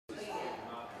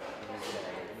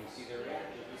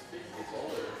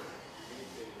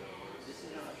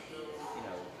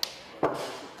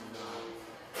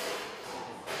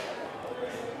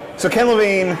So Ken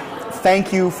Levine,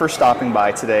 thank you for stopping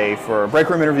by today for a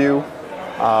break room interview.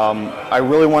 I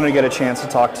really wanted to get a chance to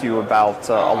talk to you about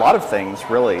a lot of things,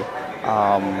 really.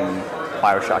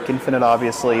 Bioshock Infinite,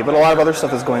 obviously, but a lot of other stuff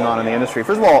that's going on in the industry.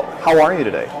 First of all, how are you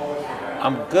today?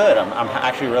 I'm good. I'm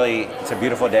actually really, it's a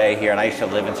beautiful day here, and I used to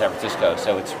live in San Francisco,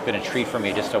 so it's been a treat for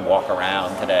me just to walk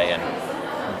around today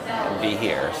and be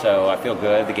here. So I feel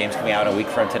good. The game's coming out a week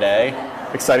from today.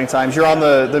 Exciting times. You're on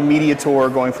the media tour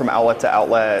going from outlet to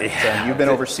outlet, and you've been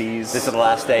overseas. This is the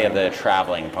last day of the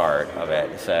traveling part of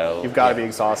it, so... You've got to be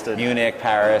exhausted. Munich,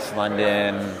 Paris,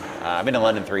 London. I've been to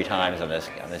London 3 times on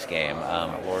this game,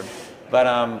 Lord. But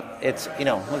it's,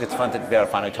 look, it's fun to be able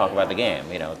to finally talk about the game,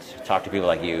 to talk to people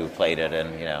like you who played it,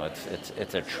 and,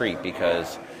 it's a treat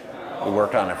because we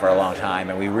worked on it for a long time,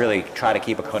 and we really try to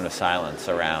keep a cone of silence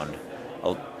around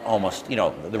almost,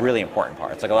 the really important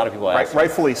parts. Like a lot of people ask...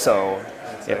 Rightfully so.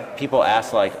 Yeah, people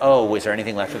ask like, oh, is there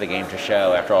anything left for the game to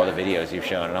show after all the videos you've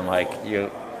shown? And I'm like, you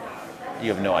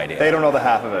have no idea. They don't know the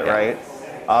half of it, yeah.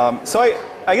 Right? So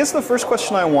I guess the first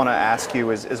question I want to ask you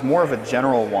is more of a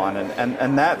general one,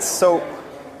 and that's, so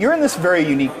you're in this very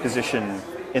unique position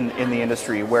in the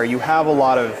industry where you have a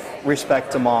lot of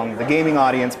respect among the gaming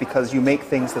audience because you make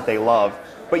things that they love,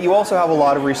 but you also have a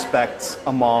lot of respect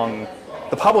among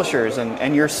the publishers,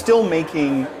 and you're still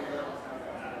making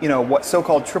what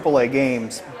so-called AAA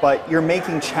games, but you're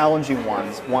making challenging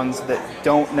ones that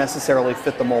don't necessarily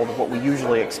fit the mold of what we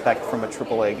usually expect from a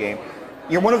AAA game.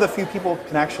 You're one of the few people who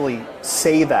can actually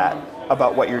say that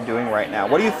about what you're doing right now.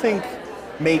 What do you think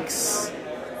makes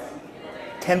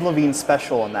Ken Levine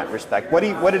special in that respect? What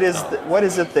is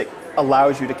it that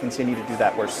allows you to continue to do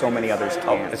that where so many others can't?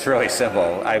 Oh, it's really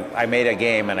simple. I made a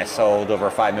game and I sold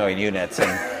over 5 million units, and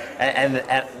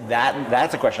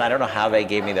that's a question. I don't know how they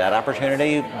gave me that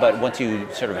opportunity, but once you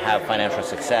sort of have financial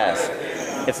success,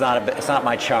 it's not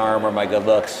my charm or my good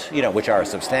looks, which are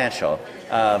substantial.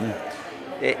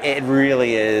 It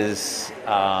really is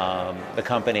the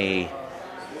company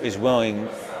is willing,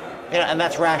 and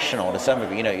that's rational to some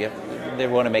of you. They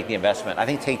want to make the investment. I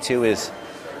think Take-Two is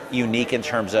unique in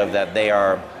terms of that they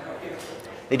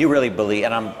do really believe,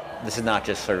 and this is not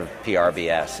just sort of PR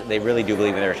BS. They really do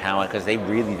believe in their talent because they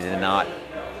really did not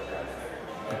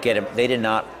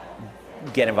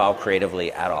get involved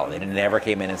creatively at all. They never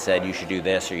came in and said you should do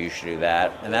this or you should do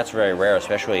that, and that's very rare,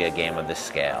 especially a game of this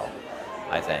scale,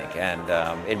 I think. And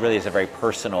it really is a very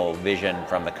personal vision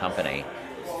from the company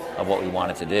of what we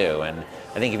wanted to do. And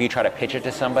I think if you try to pitch it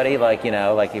to somebody, like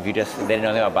if they didn't know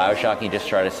anything about Bioshock, and you just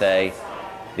try to say,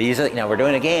 we're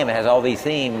doing a game that has all these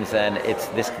themes, and it's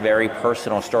this very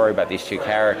personal story about these 2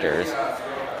 characters,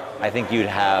 I think you'd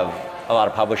have a lot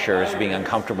of publishers being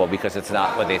uncomfortable because it's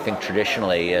not what they think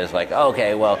traditionally is like, oh,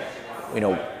 okay, well,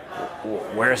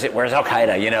 where's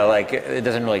Al-Qaeda? It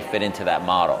doesn't really fit into that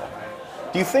model.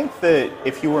 Do you think that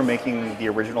if you were making the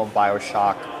original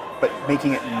Bioshock, but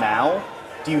making it now,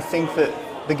 do you think that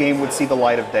the game would see the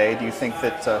light of day? Do you think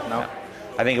that, no?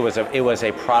 I think it was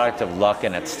a product of luck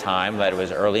in its time, that it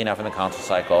was early enough in the console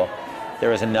cycle. There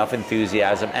was enough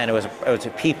enthusiasm, and it was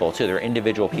people too. There were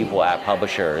individual people at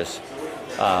publishers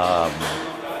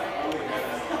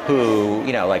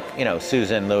who,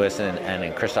 Susan Lewis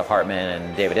and Christoph Hartmann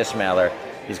and David Ismailer.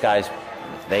 These guys,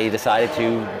 they decided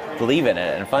to believe in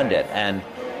it and fund it. And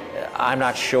I'm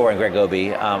not sure, and Greg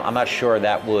Goby, I'm not sure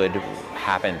that would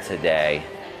happen today,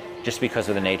 just because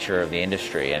of the nature of the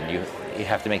industry, and you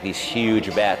have to make these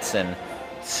huge bets, and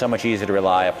it's so much easier to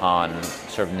rely upon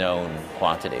sort of known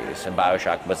quantities, and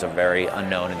Bioshock was a very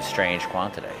unknown and strange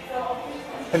quantity.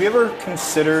 Have you ever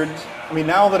considered,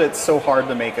 now that it's so hard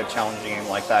to make a challenging game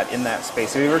like that in that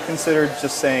space, have you ever considered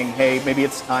just saying, hey, maybe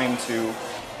it's time to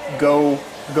go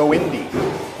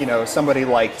indie? Somebody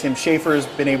like Tim Schafer has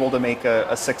been able to make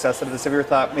a success out of this. Have you ever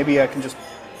thought, maybe I can just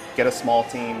get a small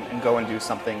team and go and do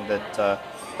something that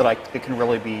can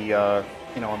really be a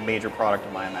major product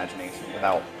of my imagination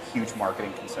without huge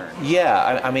marketing concerns?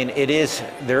 Yeah,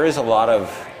 there is a lot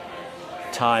of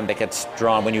time that gets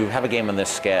drawn when you have a game on this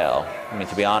scale.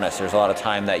 To be honest, there's a lot of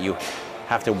time that you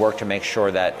have to work to make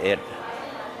sure that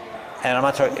and I'm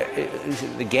not talking,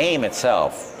 the game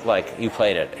itself, like you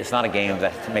played it, it's not a game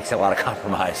that makes a lot of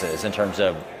compromises in terms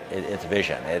of its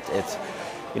vision. It's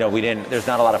there's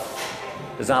not a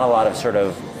lot of sort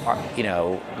of,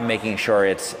 making sure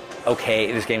it's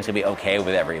okay, this game's going to be okay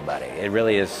with everybody. It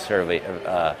really is sort of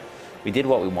we did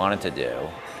what we wanted to do,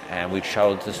 and we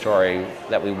told the story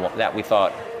that we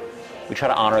thought, we try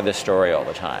to honor this story all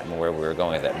the time, where we were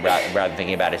going with it, rather than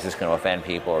thinking about, is this going to offend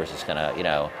people, or is this going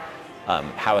to,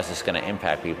 how is this going to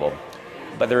impact people?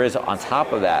 But there is, on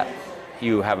top of that,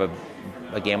 you have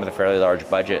a game with a fairly large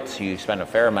budget, so you spend a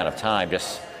fair amount of time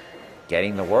just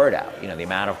getting the word out. You know, the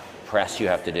amount of press you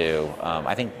have to do.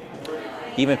 I think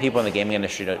even people in the gaming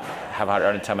industry have a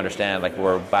hard time understand, like,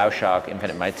 where Bioshock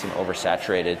Infinite might seem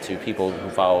oversaturated to people who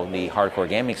follow the hardcore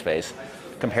gaming space,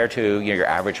 compared to, you know, your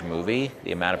average movie,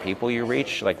 the amount of people you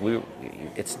reach. Like,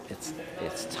 it's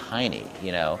tiny.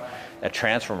 You know, a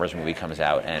Transformers movie comes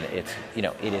out and it's, you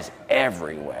know, it is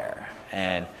everywhere,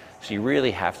 and so you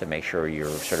really have to make sure you're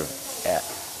sort of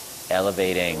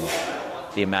elevating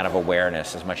the amount of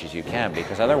awareness as much as you can,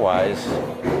 because otherwise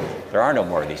there are no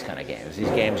more of these kind of games.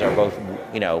 These games are both,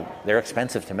 you know, they're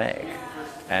expensive to make,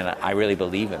 and I really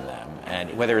believe in them.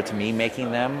 And whether it's me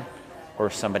making them or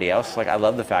somebody else, like, I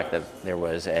love the fact that there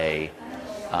was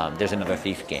there's another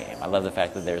Thief game. I love the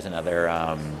fact that there's another,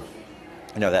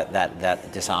 you know,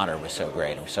 that Dishonored was so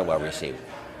great and was so well received.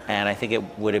 And I think it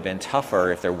would have been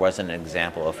tougher if there wasn't an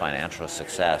example of financial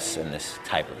success in this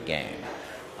type of game.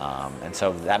 And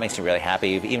so that makes me really happy.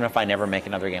 Even if I never make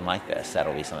another game like this,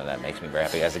 that'll be something that makes me very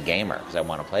happy as a gamer, because I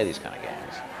want to play these kind of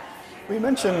games. Well, you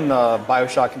mentioned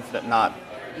Bioshock Infinite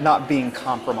not being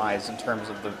compromised in terms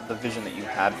of the vision that you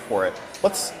had for it.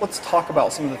 Let's talk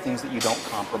about some of the things that you don't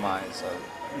compromise.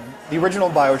 The original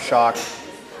Bioshock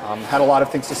had a lot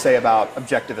of things to say about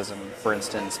objectivism, for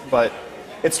instance, but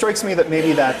it strikes me that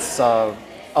maybe that's a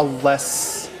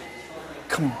less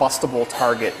combustible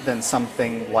target than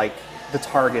something like the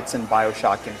targets in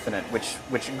Bioshock Infinite,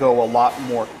 which go a lot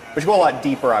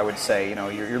deeper, I would say. You know,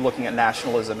 you're looking at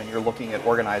nationalism and you're looking at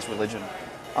organized religion.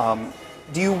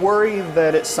 Do you worry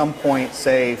that at some point,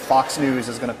 say, Fox News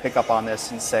is going to pick up on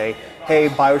this and say, hey,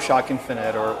 Bioshock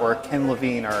Infinite or Ken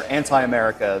Levine are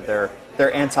anti-America,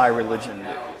 they're anti-religion?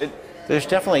 There's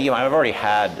definitely, you know, I've already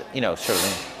had, you know,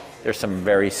 certainly there's some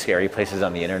very scary places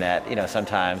on the internet, you know,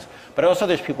 sometimes. But also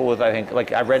there's people with, I think,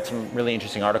 like, I've read some really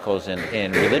interesting articles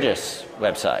in religious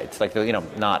websites, like, you know,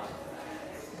 not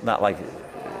like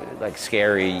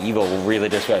scary, evil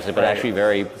religious websites, but actually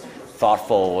very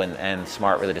thoughtful and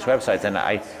smart religious websites. And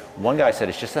one guy said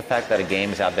it's just the fact that a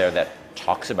game is out there that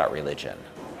talks about religion.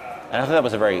 And I thought that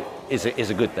was is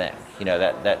a good thing, you know,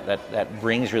 that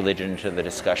brings religion to the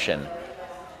discussion.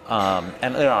 And, you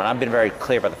know, and I've been very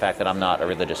clear about the fact that I'm not a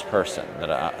religious person,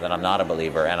 that I'm not a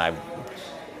believer, and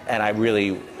I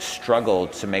really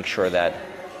struggled to make sure that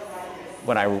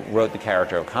when I wrote the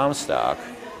character of Comstock,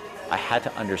 I had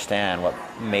to understand what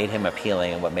made him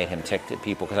appealing and what made him tick to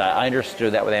people, because I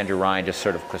understood that with Andrew Ryan just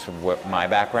sort of because of my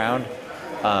background.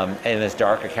 And as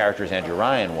dark a character as Andrew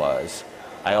Ryan was,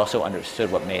 I also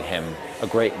understood what made him a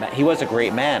great man. He was a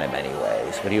great man in many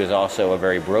ways, but he was also a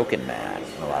very broken man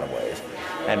in a lot of ways.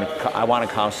 And I wanted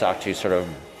Comstock to sort of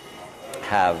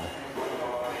have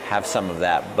some of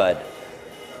that, but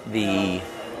you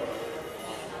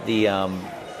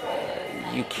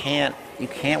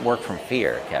can't work from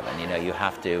fear, Kevin. You know, you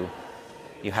have to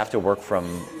work from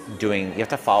you have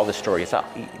to follow the story.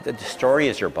 The story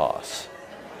is your boss.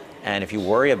 And if you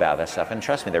worry about that stuff, and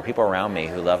trust me, there are people around me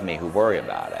who love me who worry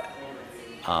about it.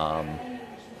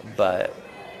 But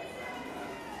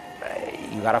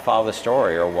you got to follow the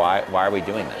story, or why are we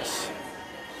doing this?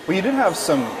 Well, you did have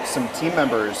some team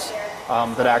members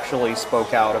that actually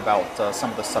spoke out about some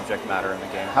of the subject matter in the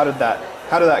game. How did that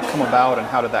come about, and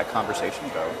how did that conversation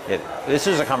go? This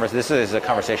is a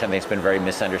conversation I think has been very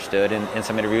misunderstood in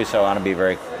some interviews, so I want to be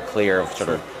very clear of sort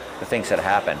of the things that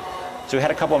happened. So we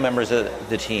had a couple of members of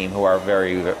the team who are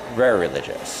very, very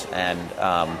religious and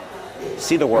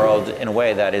see the world in a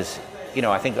way that is, you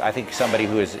know, I think somebody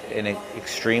who is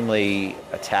extremely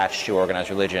attached to organized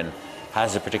religion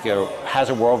has a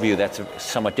worldview that's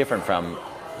somewhat different from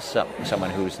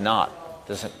someone who's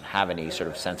doesn't have any sort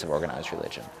of sense of organized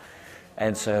religion.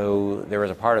 And so there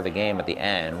was a part of the game at the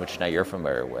end, which now you're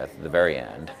familiar with, the very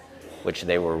end, which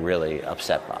they were really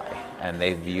upset by, and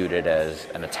they viewed it as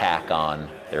an attack on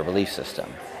their belief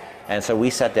system. And so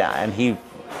we sat down, and he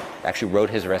actually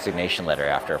wrote his resignation letter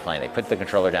after playing. They put the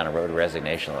controller down and wrote a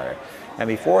resignation letter. And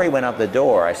before he went out the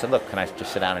door, I said, look, can I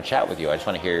just sit down and chat with you? I just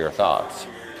want to hear your thoughts.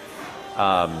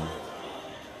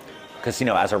 Because, you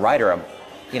know, as a writer,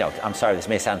 I'm sorry, this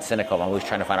may sound cynical, I'm always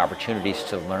trying to find opportunities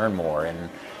to learn more and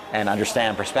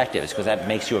understand perspectives, because that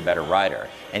makes you a better writer.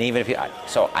 And even if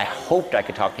so I hoped I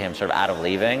could talk to him sort of out of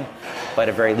leaving, but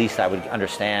at very least I would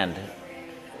understand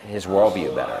his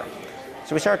worldview better.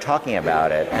 So we started talking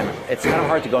about it, and it's kind of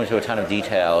hard to go into a ton of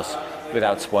details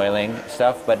without spoiling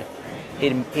stuff, but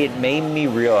it made me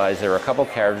realize there were a couple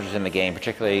characters in the game,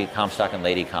 particularly Comstock and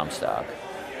Lady Comstock,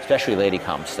 especially Lady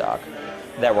Comstock,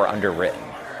 that were underwritten,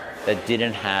 that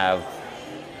didn't have,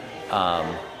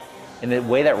 in the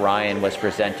way that Ryan was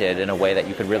presented, in a way that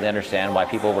you could really understand why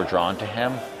people were drawn to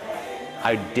him.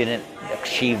 I didn't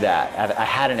achieve that. I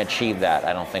hadn't achieved that,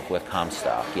 I don't think, with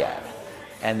Comstock yet.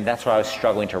 And that's why I was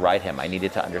struggling to write him. I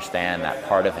needed to understand that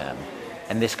part of him.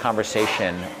 And this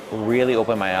conversation really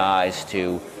opened my eyes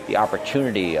to the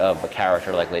opportunity of a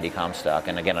character like Lady Comstock.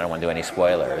 And again, I don't want to do any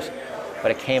spoilers,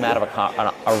 but it came out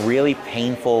of a really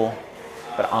painful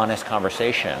but honest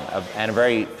conversation, and a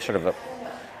very sort of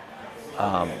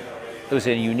it was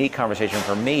a unique conversation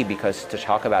for me, because to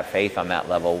talk about faith on that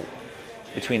level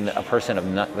between a person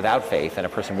without faith and a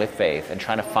person with faith, and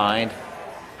trying to find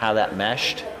how that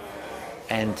meshed,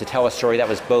 and to tell a story that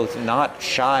was both not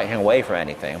shying away from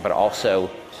anything, but also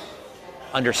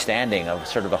understanding of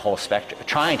sort of the whole spectrum,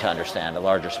 trying to understand the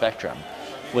larger spectrum,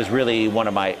 was really it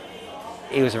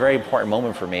was a very important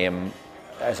moment for me. And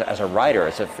as a writer,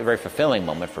 it's a very fulfilling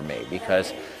moment for me,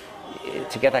 because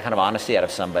to get that kind of honesty out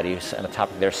of somebody and a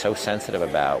topic they're so sensitive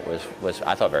about was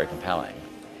I thought very compelling.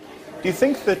 Do you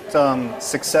think that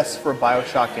success for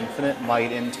Bioshock Infinite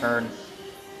might in turn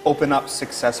open up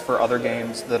success for other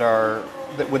games that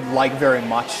would like very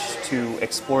much to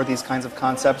explore these kinds of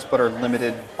concepts, but are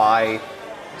limited by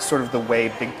sort of the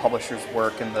way big publishers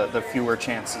work and the fewer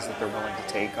chances that they're willing to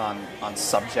take on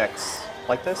subjects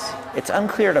like this? It's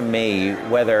unclear to me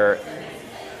whether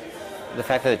the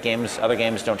fact that other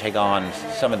games don't take on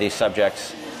some of these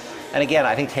subjects, and again,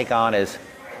 I think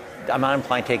I'm not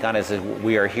implying take on as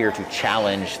we are here to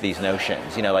challenge these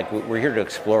notions. Like we're here to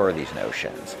explore these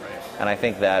notions. And I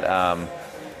think that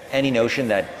any notion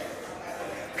that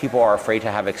people are afraid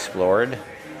to have explored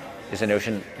is a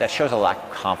notion that shows a lack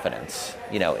of confidence,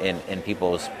 in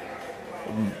people's,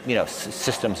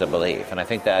 systems of belief. And I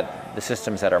think that the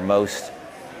systems that are most,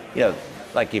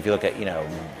 like if you look at,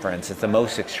 for instance, the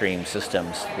most extreme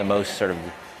systems, the most sort of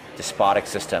despotic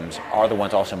systems are the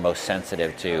ones also most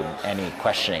sensitive to any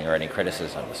questioning or any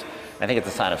criticisms. And I think it's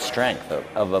a sign of strength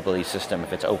of a belief system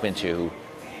if it's open to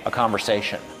a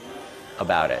conversation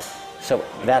about it. So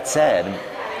that said,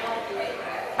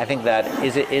 I think that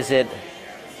is it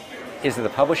the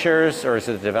publishers or is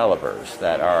it the developers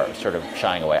that are sort of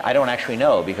shying away? I don't actually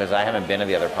know, because I haven't been to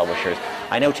the other publishers.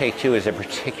 I know Take-Two is a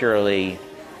particularly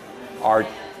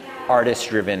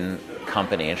artist-driven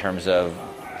company in terms of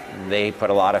they put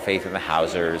a lot of faith in the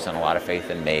Hausers and a lot of faith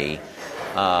in me,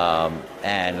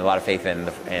 and a lot of faith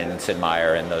in Sid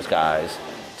Meier and those guys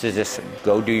to just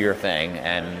go do your thing,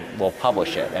 and we'll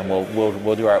publish it, and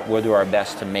we'll do our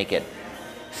best to make it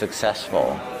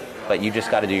successful. But you just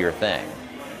got to do your thing.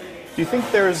 Do you think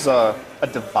there's a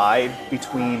divide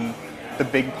between the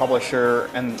big publisher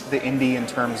and the indie in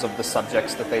terms of the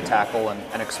subjects that they tackle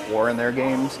and explore in their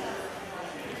games?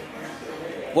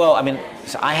 Well, I mean,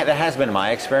 that has been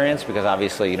my experience, because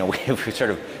obviously, we've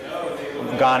sort of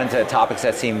gone into topics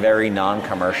that seem very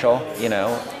non-commercial,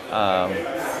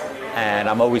 and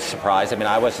I'm always surprised. I mean,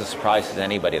 I was as surprised as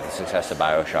anybody at the success of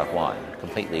Bioshock 1.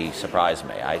 Completely surprised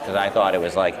me, because I thought it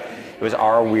was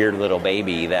our weird little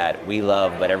baby that we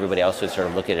love, but everybody else would sort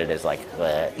of look at it as like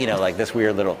this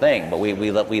weird little thing, but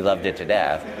we loved it to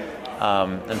death.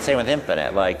 And same with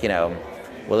Infinite,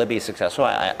 will it be successful?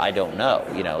 I don't know.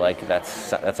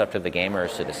 That's up to the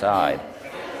gamers to decide.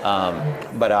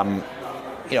 But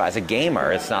as a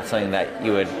gamer, it's not something that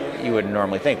you would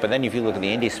normally think. But then if you look at the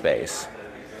indie space,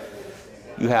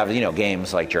 you have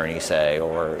games like Journey, say,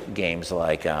 or games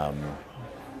like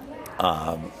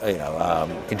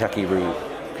Kentucky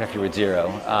Route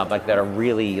Zero, that are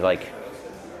really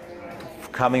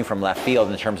coming from left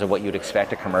field in terms of what you'd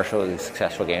expect a commercially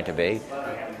successful game to be.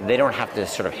 They don't have to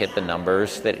sort of hit the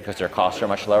numbers because their costs are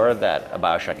much lower that a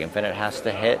Bioshock Infinite has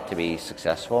to hit to be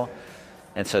successful.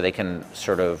 And so they can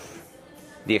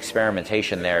the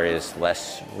experimentation there is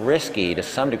less risky to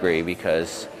some degree,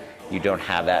 because you don't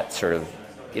have that sort of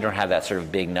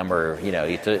big number,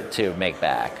 to make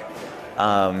back.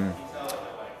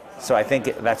 So I think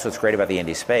that's what's great about the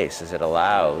indie space, is it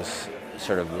allows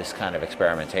sort of this kind of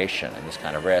experimentation and this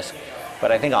kind of risk.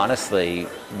 But I think honestly,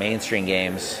 mainstream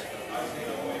games,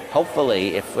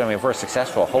 hopefully, if we're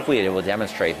successful, hopefully it will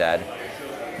demonstrate that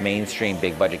mainstream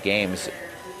big budget games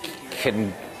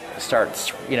can start,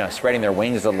 spreading their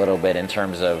wings a little bit in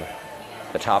terms of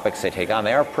the topics they take on.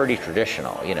 They are pretty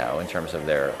traditional, in terms of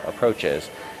their approaches.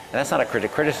 And that's not a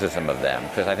criticism of them,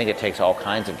 because I think it takes all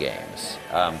kinds of games.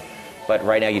 But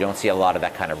right now you don't see a lot of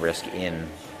that kind of risk in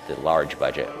the large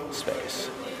budget space.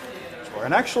 Sure.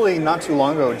 And actually, not too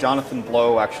long ago, Jonathan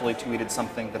Blow actually tweeted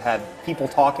something that had people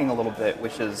talking a little bit,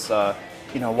 which is,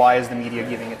 why is the media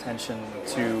giving attention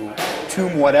to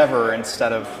Tomb Whatever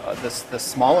instead of this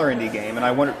smaller indie game? And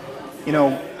I wonder,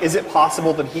 is it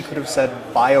possible that he could have said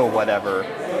Bio Whatever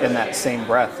in that same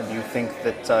breath? And do you think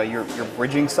that you're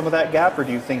bridging some of that gap, or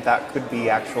do you think that could be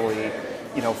actually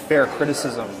fair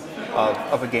criticism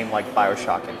of a game like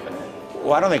Bioshock Infinite?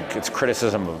 Well, I don't think it's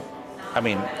criticism of.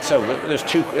 So there's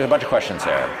a bunch of questions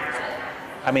there.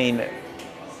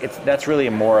 That's really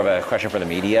more of a question for the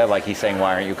media. Like he's saying,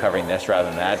 why aren't you covering this rather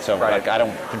than that? So right. like I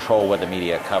don't control what the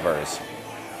media covers.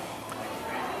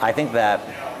 I think that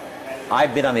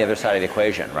I've been on the other side of the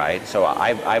equation, right? So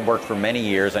I've worked for many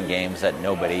years on games that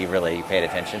nobody really paid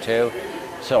attention to.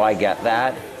 So I get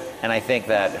that. And I think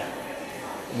that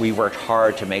we worked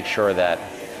hard to make sure that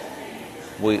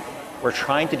we're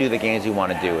trying to do the games we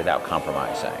want to do without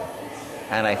compromising.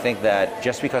 And I think that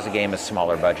just because a game is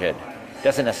smaller budget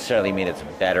doesn't necessarily mean it's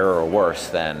better or worse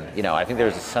than, I think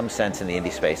there's some sense in the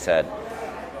indie space that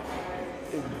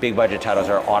big budget titles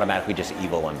are automatically just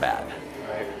evil and bad.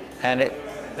 Right. And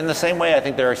in the same way, I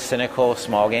think there are cynical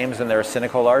small games and there are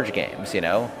cynical large games,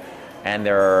 and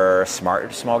there are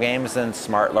smart small games and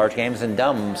smart large games and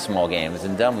dumb small games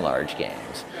and dumb large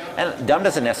games. And dumb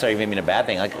doesn't necessarily even mean a bad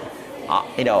thing. Like,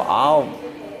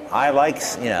 I like,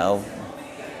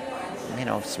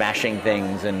 smashing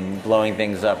things and blowing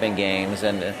things up in games,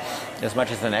 and as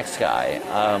much as the next guy.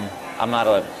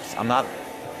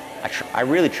 I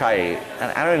really try,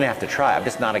 and I don't even have to try, I'm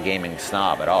just not a gaming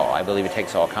snob at all. I believe it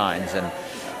takes all kinds, and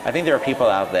I think there are people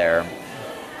out there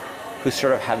who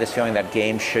sort of have this feeling that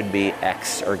games should be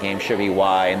X or games should be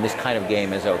Y, and this kind of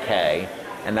game is okay,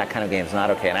 and that kind of game is not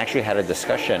okay. And I actually had a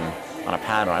discussion on a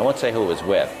panel, I won't say who it was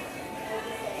with,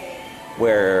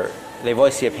 where they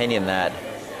voiced the opinion that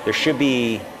there should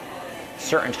be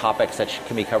certain topics that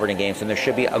can be covered in games, and there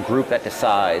should be a group that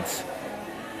decides,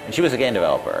 and she was a game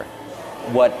developer,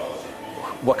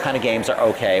 what kind of games are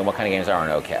okay and what kind of games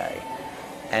aren't okay.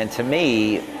 And to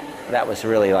me, that was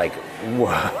really like,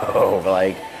 whoa,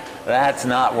 like, that's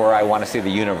not where I want to see the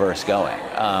universe going.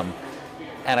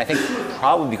 And I think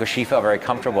probably because she felt very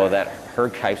comfortable that her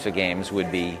types of games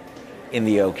would be in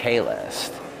the okay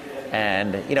list.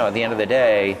 And, at the end of the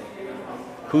day,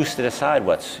 who's to decide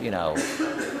what's good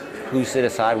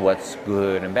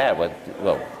and bad?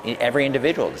 Every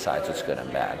individual decides what's good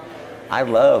and bad.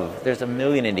 There's a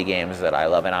million indie games that I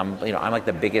love, and I'm like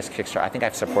the biggest Kickstarter. I think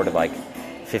I've supported like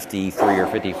 53 or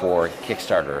 54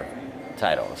 Kickstarter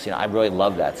titles. I really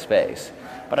love that space.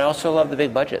 But I also love the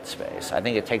big budget space. I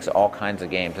think it takes all kinds of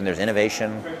games, and there's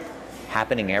innovation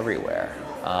happening everywhere.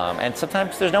 And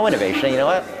sometimes there's no innovation. You know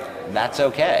what? That's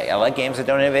okay. I like games that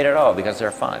don't innovate at all because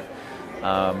they're fun.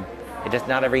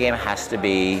 Not every game has to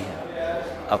be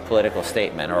a political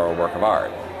statement or a work of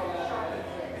art.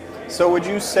 So would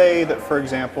you say that, for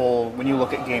example, when you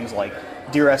look at games like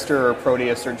Dear Esther or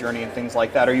Proteus or Journey and things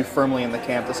like that, are you firmly in the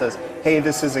camp that says, hey,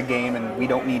 this is a game and we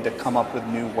don't need to come up with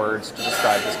new words to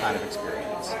describe this kind of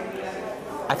experience?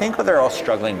 I think what they're all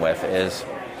struggling with is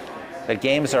that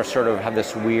games have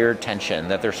this weird tension,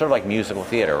 that they're sort of like musical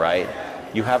theater, right?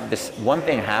 You have this one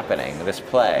thing happening, this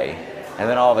play, and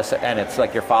then all of a sudden, and it's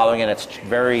like you're following it, it's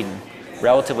very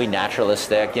relatively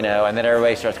naturalistic, and then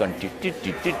everybody starts going do do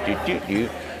do do do do do.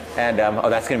 And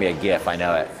that's going to be a GIF. I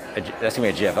know it. That's going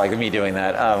to be a GIF, like me doing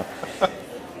that.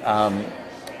 And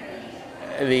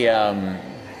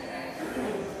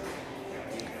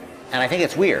I think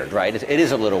it's weird, right? It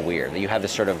is a little weird that you have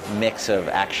this sort of mix of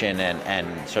action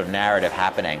and sort of narrative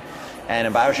happening. And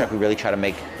in Bioshock, we really try to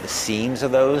make the seams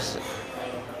of those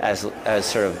as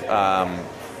sort of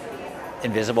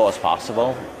invisible as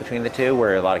possible between the two.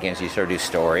 Where a lot of games you sort of do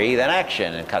story, then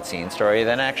action, and cutscene, story,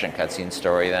 then action, cutscene,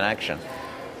 story, then action.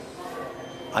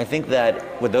 I think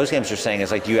that what those games are saying is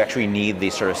like you actually need the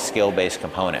sort of skill-based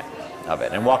component of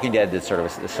it. And Walking Dead did sort of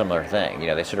a similar thing.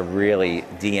 They sort of really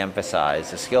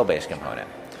de-emphasize the skill-based component.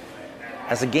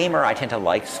 As a gamer, I tend to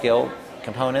like skill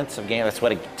components of games. That's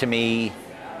what to me,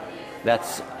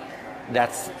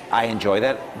 I enjoy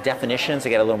that. Definitions, I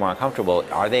get a little more uncomfortable.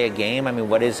 Are they a game? I mean,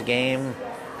 what is a game?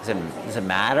 Does it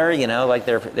matter? Like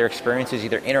their experiences,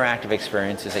 either interactive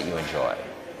experiences that you enjoy.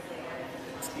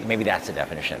 Maybe that's the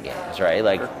definition of games, right?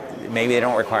 Like, maybe they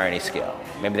don't require any skill.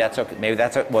 Maybe that's okay.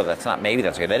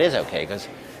 That is okay, because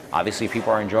obviously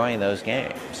people are enjoying those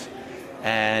games.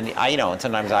 And and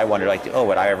sometimes I wonder, like,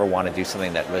 would I ever want to do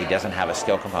something that really doesn't have a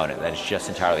skill component, that is just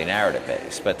entirely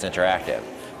narrative-based, but it's interactive?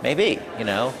 Maybe,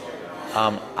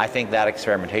 I think that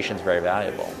experimentation is very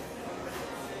valuable.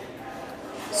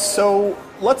 So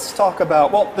let's talk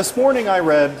about, this morning I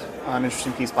read an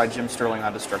interesting piece by Jim Sterling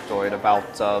on Destructoid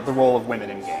about the role of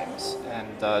women in games.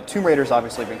 And Tomb Raider's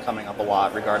obviously been coming up a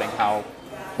lot regarding how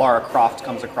Lara Croft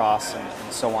comes across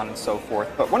and so on and so forth.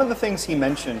 But one of the things he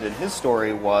mentioned in his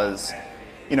story was,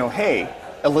 hey,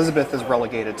 Elizabeth is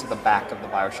relegated to the back of the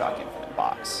Bioshock Infinite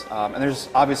box. And there's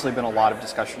obviously been a lot of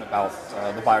discussion about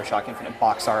the Bioshock Infinite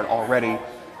box art already.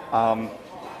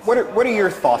 what are your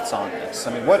thoughts on this?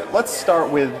 I mean, let's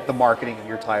start with the marketing of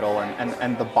your title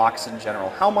and the box in general.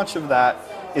 How much of that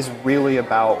is really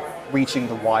about reaching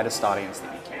the widest audience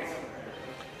that you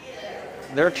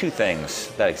can? There are two things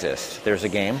that exist. There's a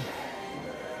game,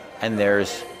 and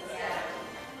there's,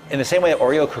 in the same way that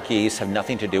Oreo cookies have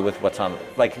nothing to do with what's on,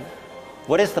 like,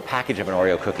 what is the package of an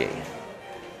Oreo cookie,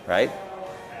 right?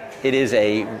 It is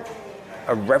a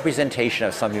representation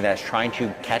of something that's trying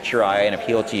to catch your eye and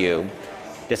appeal to you.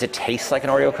 Does it taste like an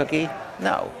Oreo cookie?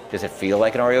 No. Does it feel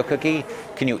like an Oreo cookie?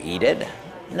 Can you eat it?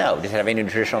 No. Does it have any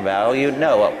nutritional value?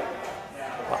 No. Well,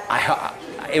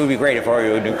 it would be great if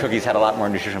Oreo cookies had a lot more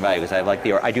nutritional value, because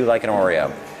I do like an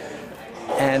Oreo.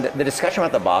 And the discussion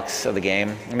about the box of the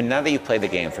game, I mean, now that you've played the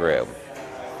game through,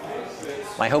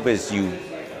 my hope is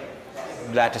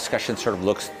that discussion sort of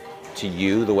looks to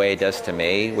you the way it does to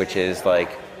me, which is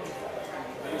like,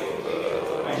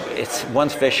 it's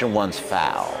one's fish and one's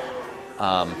fowl.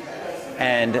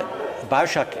 And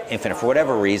Bioshock Infinite, for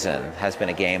whatever reason, has been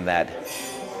a game that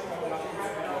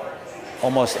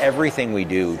almost everything we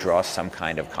do draws some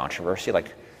kind of controversy.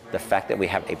 Like the fact that we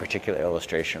have a particular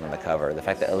illustration on the cover, the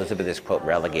fact that Elizabeth is, quote,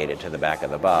 relegated to the back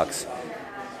of the box.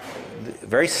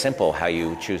 Very simple how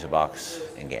you choose a box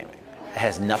in gaming. It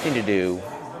has nothing to do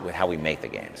with how we make the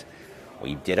games.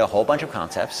 We did a whole bunch of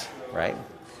concepts, right?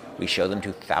 We showed them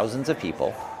to thousands of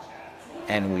people,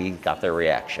 and we got their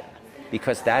reaction.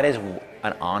 Because that is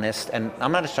an honest, and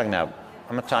I'm not talking about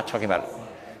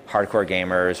hardcore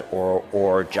gamers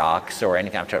or jocks or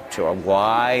anything, to a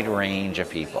wide range of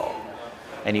people.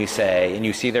 And you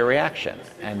see their reaction.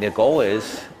 And the goal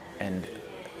is, and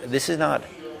this is not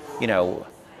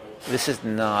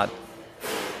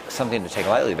something to take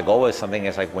lightly. The goal is something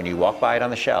is like when you walk by it on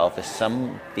the shelf,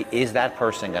 is that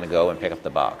person going to go and pick up the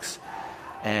box?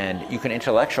 And you can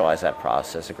intellectualize that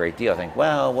process a great deal. Think,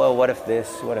 well, what if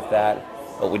this, what if that?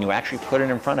 But when you actually put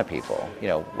it in front of people,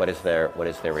 what is their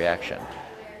reaction?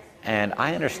 And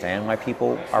I understand why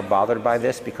people are bothered by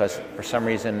this, because for some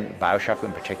reason Bioshock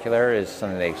in particular is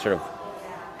something they sort of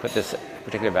put this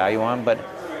particular value on. But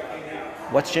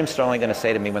what's Jim Sterling going to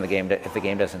say to me if the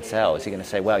game doesn't sell? Is he going to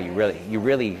say, well, you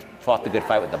really fought the good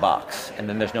fight with the box, and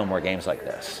then there's no more games like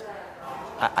this?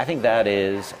 I think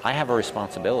I have a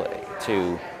responsibility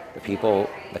to the people,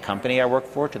 the company I work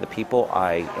for, to the people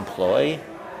I employ,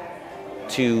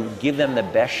 to give them the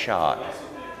best shot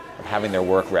of having their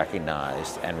work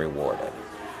recognized and rewarded.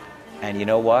 And you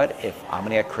know what? If I'm going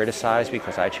to get criticized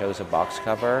because I chose a box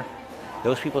cover,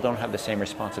 those people don't have the same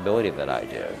responsibility that I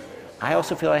do. I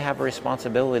also feel I have a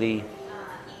responsibility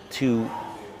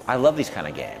I love these kind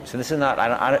of games. And this is not,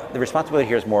 the responsibility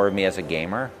here is more of me as a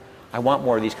gamer. I want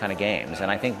more of these kind of games. And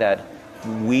I think that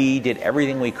we did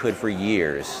everything we could for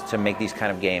years to make these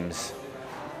kind of games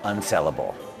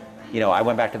unsellable. I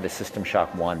went back to the System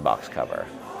Shock 1 box cover,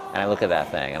 and I look at that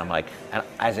thing, and I'm like, and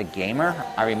as a gamer,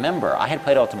 I remember I had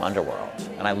played Ultima Underworld,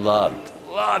 and I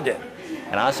loved it.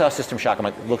 And I saw System Shock, I'm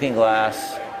like, Looking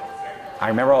Glass. I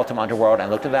remember Ultima Underworld, and I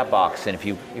looked at that box, and if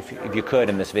you could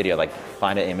in this video, like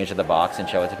find an image of the box and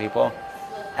show it to people,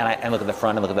 and look at the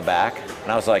front and look at the back,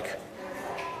 and I was like,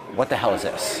 what the hell is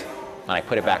this? And I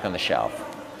put it back on the shelf.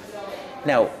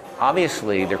 Now,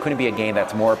 obviously, there couldn't be a game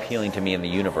that's more appealing to me in the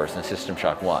universe than System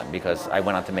Shock 1, because I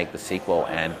went on to make the sequel,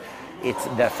 and it's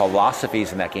the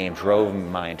philosophies in that game drove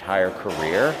my entire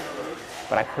career.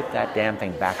 But I put that damn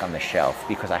thing back on the shelf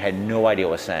because I had no idea what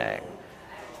it was saying.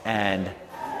 And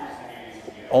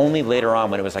only later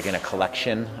on, when it was like in a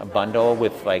collection, a bundle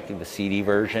with like the CD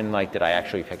version, like did I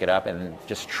actually pick it up and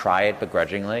just try it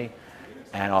begrudgingly.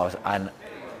 And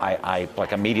I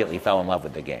like immediately fell in love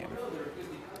with the game.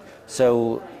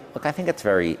 So, look, I think it's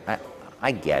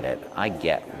I get it. I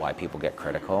get why people get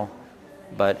critical.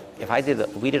 But if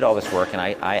we did all this work, and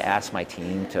I asked my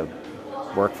team to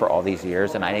work for all these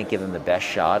years, and I didn't give them the best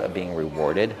shot of being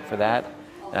rewarded for that,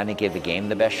 and I didn't give the game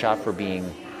the best shot for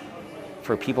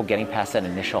people getting past that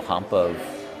initial hump of,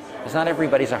 because not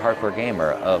everybody's a hardcore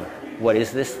gamer, of what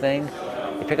is this thing?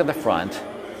 You pick up the front,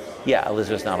 yeah,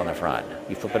 Elizabeth's not on the front.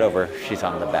 You flip it over, she's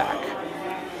on the back.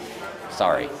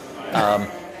 Sorry.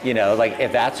 Like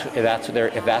if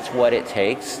that's what it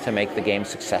takes to make the game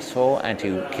successful and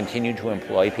to continue to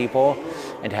employ people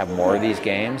and to have more of these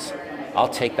games, I'll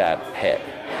take that hit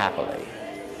happily.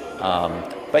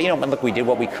 But look, we did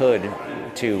what we could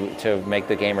to make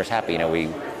the gamers happy. We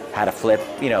had a flip.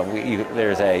 You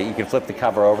can flip the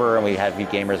cover over, and we had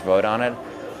gamers vote on it,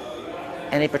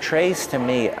 and it betrays to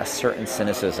me a certain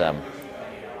cynicism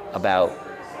about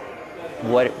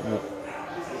what.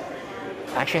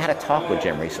 I actually had a talk with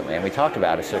Jim recently, and we talked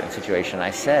about a certain situation.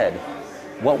 I said,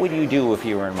 what would you do if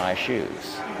you were in my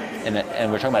shoes? And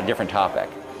we're talking about a different topic.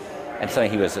 and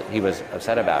something he was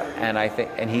upset about.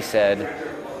 And he said,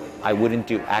 I wouldn't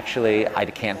do, actually, I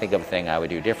can't think of a thing I would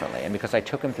do differently. And because I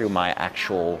took him through my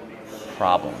actual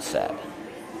problem set.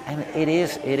 And it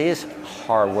is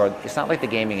hard work. It's not like the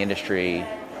gaming industry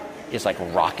is like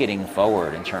rocketing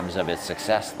forward in terms of its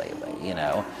success lately, you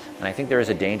know? And I think there is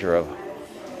a danger of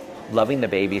loving the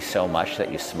baby so much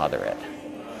that you smother it.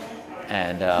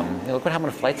 And look what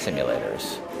happened to flight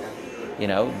simulators. You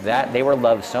know, that they were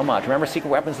loved so much. Remember Secret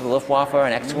Weapons of the Luftwaffe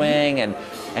and X-Wing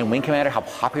and Wing Commander, how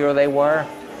popular they were?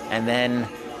 And then,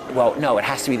 well, no, it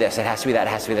has to be this, it has to be that, it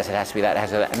has to be this, it has to be that, it has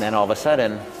to be that. And then all of a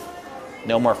sudden,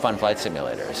 no more fun flight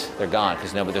simulators. They're gone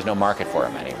because there's no market for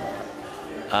them anymore.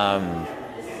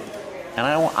 And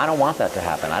I don't want that to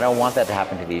happen. I don't want that to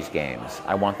happen to these games.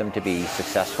 I want them to be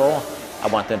successful. I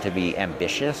want them to be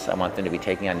ambitious. I want them to be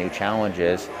taking on new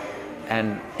challenges.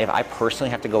 And if I personally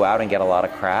have to go out and get a lot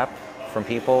of crap from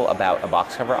people about a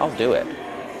box cover, I'll do it.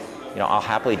 You know, I'll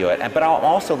happily do it. But I'll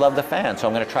also love the fans, so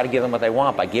I'm going to try to give them what they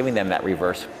want by giving them that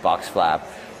reverse box flap.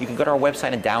 You can go to our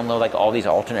website and download like all these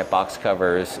alternate box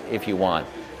covers if you want.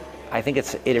 I think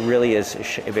it really is,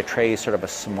 it betrays sort of a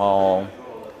small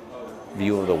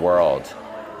view of the world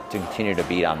to continue to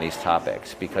beat on these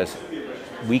topics, because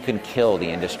we can kill the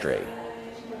industry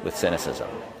with cynicism.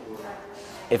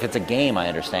 If it's a game, I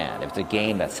understand. If it's a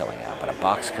game that's selling out, but a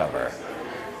box cover.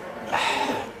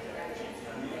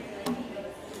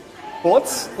 Well,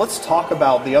 let's talk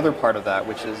about the other part of that,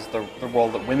 which is the role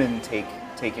that women take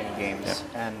in games.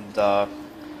 Yeah. And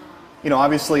you know,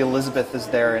 obviously Elizabeth is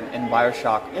there in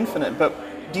Bioshock Infinite, but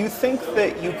do you think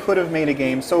that you could have made a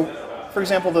game? So, for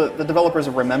example, the developers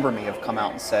of Remember Me have come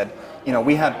out and said, you know,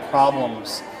 we had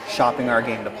problems shopping our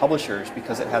game to publishers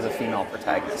because it has a female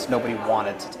protagonist. Nobody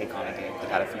wanted to take on a game that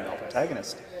had a female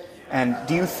protagonist. And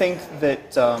do you think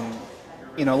that,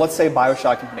 you know, let's say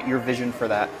Bioshock Infinite, your vision for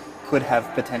that could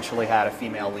have potentially had a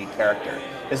female lead character?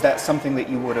 Is that something that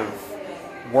you would have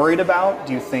worried about?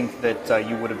 Do you think that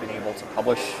you would have been able to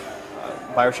publish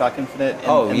Bioshock Infinite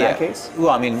in that case? Well,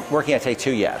 I mean, working at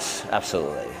Take-Two, yes,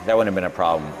 absolutely. That wouldn't have been a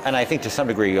problem. And I think to some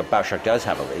degree, Bioshock does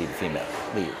have a lead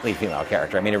female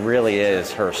character. I mean, it really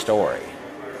is her story.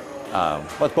 Well,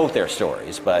 it's both their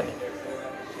stories, but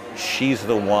she's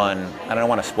the one. I don't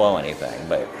want to spoil anything,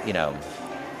 but you know,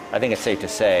 I think it's safe to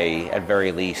say, at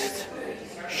very least,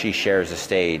 she shares the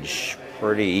stage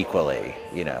pretty equally,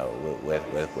 you know,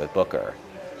 with Booker.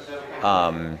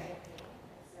 And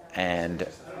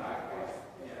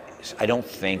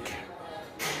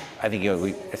I think you know,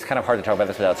 it's kind of hard to talk about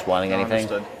this without spoiling anything.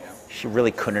 Understood. She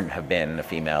really couldn't have been a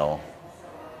female,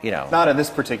 you know. Not in this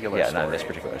particular story. Yeah, not in this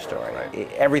particular story. Right.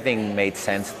 Everything made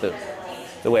sense the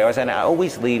way I was, and I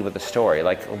always lead with the story.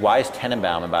 Like, why is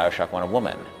Tenenbaum in Bioshock 1 a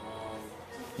woman?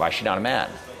 Why is she not a man?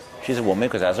 She's a woman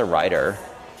because as a writer,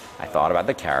 I thought about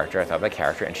the character,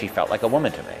 and she felt like a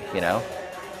woman to me, you know?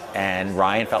 And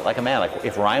Ryan felt like a man. Like,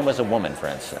 if Ryan was a woman, for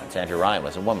instance, Andrew Ryan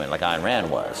was a woman, like Ayn Rand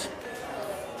was.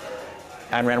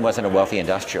 Ayn Rand wasn't a wealthy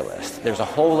industrialist. There's a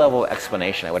whole level of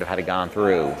explanation I would have had to gone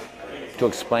through to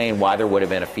explain why there would have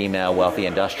been a female wealthy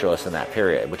industrialist in that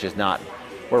period, which is not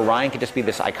where Ryan could just be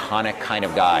this iconic kind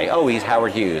of guy. Oh, he's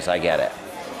Howard Hughes, I get it.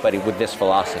 But with this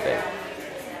philosophy.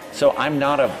 So I'm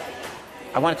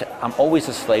always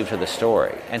a slave to the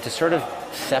story. And to sort of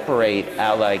separate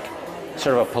out like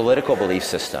sort of a political belief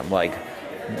system, like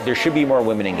there should be more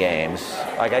women in games.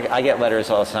 Like I get letters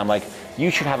all the time like, you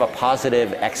should have a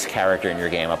positive X character in your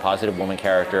game, a positive woman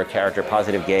character, a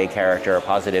positive gay character, a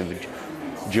positive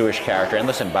Jewish character. And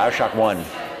listen, Bioshock 1, I'm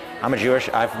from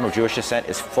a Jewish descent,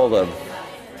 is full of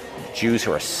Jews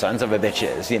who are sons of a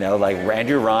bitches, you know, like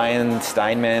Andrew Ryan,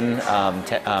 Steinman,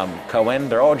 Cohen,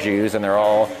 they're all Jews and they're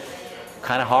all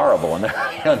kind of horrible in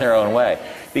their own way.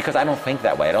 Because I don't think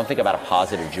that way. I don't think about a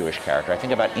positive Jewish character. I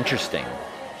think about interesting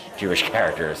Jewish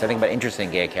characters. I think about interesting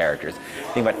gay characters.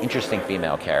 I think about interesting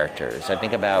female characters. I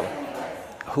think about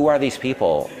who are these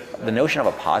people? The notion of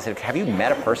a positive, have you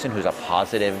met a person who's a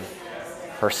positive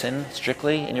person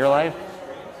strictly in your life?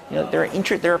 You know,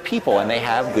 there are people and they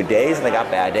have good days and they got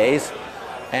bad days.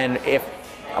 And if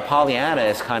a Pollyanna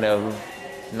is kind of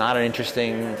not an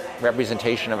interesting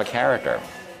representation of a character.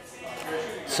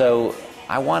 So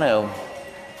I want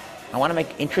to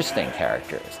make interesting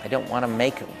characters. I don't want to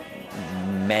make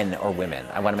men or women.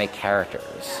 I want to make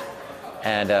characters.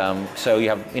 And so you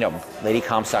have, you know, Lady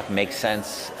Comstock makes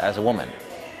sense as a woman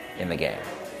in the game.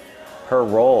 Her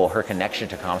role, her connection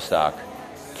to Comstock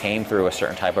came through a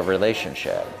certain type of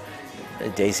relationship.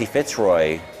 Daisy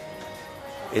Fitzroy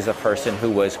is a person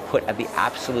who was put at the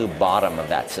absolute bottom of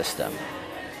that system.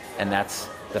 And that's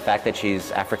the fact that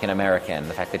she's African American,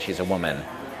 the fact that she's a woman,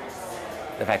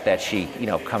 the fact that she, you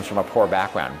know, comes from a poor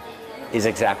background. is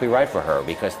exactly right for her,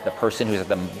 because the person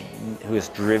who is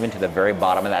driven to the very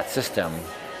bottom of that system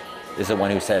is the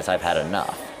one who says, I've had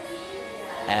enough.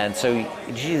 And so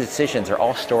these decisions are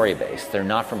all story-based. They're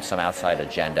not from some outside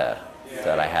agenda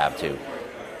that I have to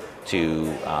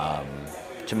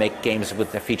make games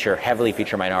with heavily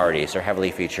feature minorities or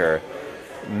heavily feature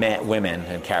women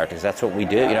and characters. That's what we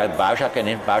do. Bioshock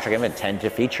and Bioshock Infinite tend to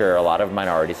feature a lot of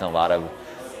minorities and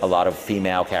a lot of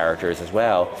female characters as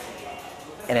well.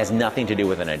 It has nothing to do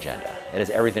with an agenda. It has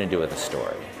everything to do with the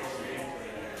story.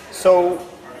 So,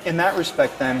 in that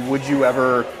respect, then, would you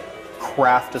ever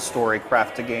craft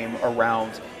a game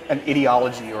around an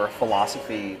ideology or a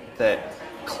philosophy that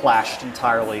clashed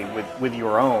entirely with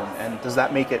your own? And does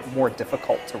that make it more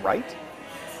difficult to write?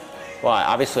 Well,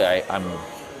 obviously,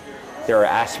 there are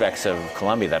aspects of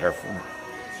Columbia that are,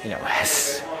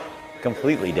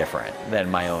 completely different than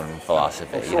my own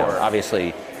philosophy. Sure.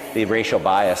 Obviously, the racial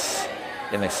bias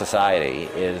in the society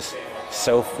is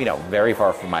so, very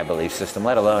far from my belief system,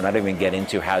 let alone I don't even get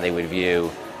into how they would view,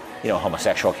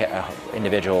 homosexual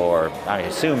individual, or I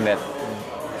assume that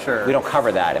Sure. we don't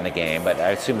cover that in the game, but I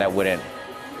assume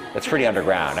that's pretty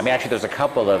underground. I mean, actually, there's a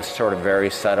couple of sort of very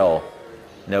subtle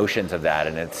notions of that,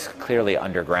 and it's clearly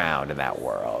underground in that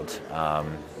world.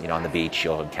 On the beach,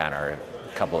 you'll encounter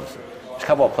a couple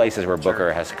of places where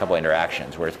Booker has a couple of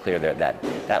interactions where it's clear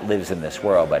that lives in this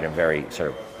world, but in a very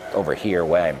sort of over here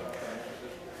way.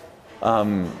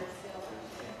 I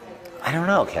don't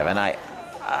know, Kevin.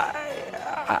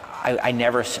 I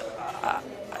never.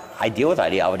 I deal with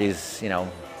ideologies.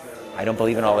 I don't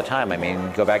believe in all the time. I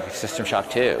mean, go back to System Shock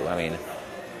 2. I mean,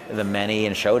 the many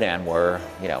in Shodan were,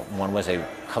 one was a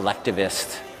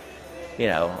collectivist,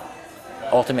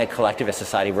 ultimate collectivist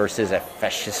society versus a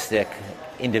fascistic,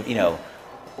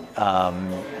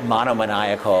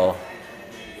 monomaniacal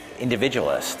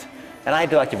individualist. And I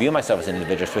do like to view myself as an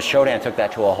individualist, but Shodan took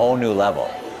that to a whole new level,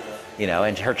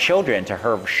 and her children, to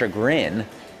her chagrin,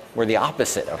 were the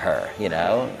opposite of her,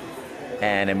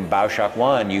 And in Bioshock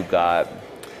 1, you've got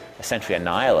essentially a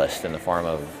nihilist in the form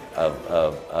of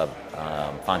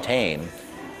Fontaine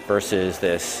versus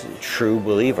this true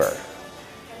believer,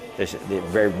 this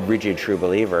very rigid true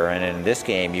believer. And in this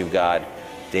game, you've got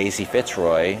Daisy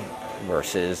Fitzroy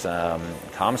versus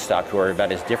Comstock, who are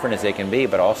about as different as they can be,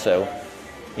 but also,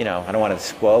 I don't want to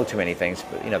spoil too many things,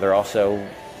 but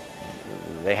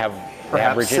they have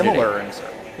rigidity. Similar in some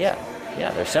ways.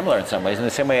 Yeah, they're similar in some ways. In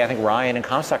the same way, I think Ryan and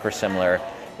Comstock are similar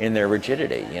in their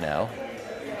rigidity,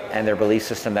 and their belief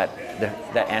system that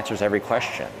answers every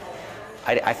question.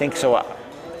 I think so.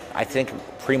 I think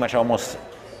pretty much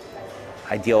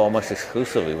I deal almost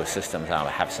exclusively with systems I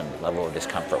have some level of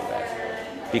discomfort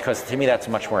with, because to me that's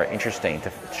much more interesting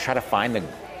to try to find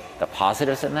the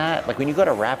positives in that. Like when you go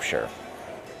to Rapture,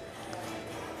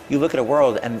 you look at a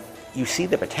world and you see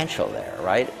the potential there,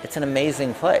 right? It's an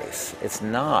amazing place. It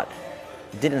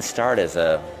didn't start as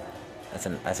a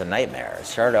nightmare. It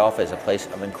started off as a place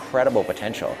of incredible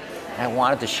potential. And I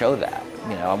wanted to show that.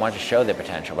 I wanted to show the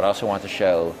potential, but I also wanted to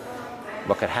show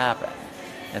what could happen.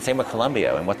 And same with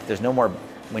Columbia. And there's no more.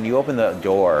 When you open the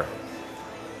door,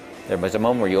 there was a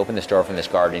moment where you open this door from this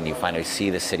garden and you finally see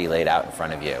the city laid out in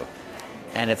front of you.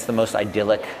 And it's the most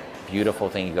idyllic, beautiful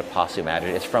thing you could possibly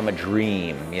imagine. It's from a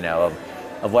dream,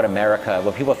 of what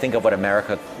people think of what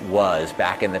America was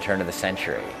back in the turn of the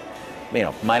century.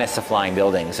 Minus the flying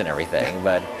buildings and everything,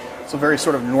 but it's a very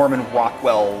sort of Norman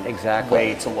Rockwell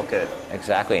way to look at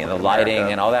exactly, and the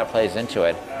lighting and all that plays into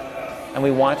it. And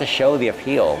we want to show the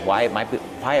appeal, why it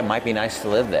might be nice to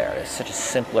live there. It's such a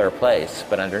simpler place,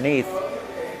 but underneath,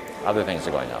 other things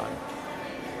are going on.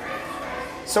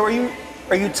 So are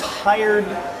you tired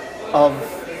of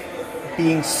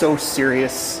being so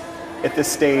serious at this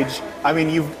stage? I mean,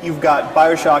 you've got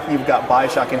Bioshock and you've got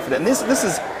Bioshock Infinite, and this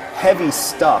is heavy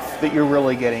stuff that you're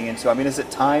really getting into. I mean, is it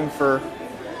time for,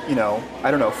 I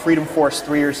don't know, Freedom Force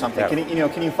 3 or something? Yeah.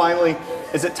 Can you finally,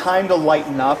 is it time to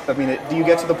lighten up? I mean, do you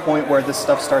get to the point where this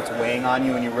stuff starts weighing on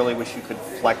you and you really wish you could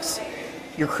flex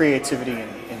your creativity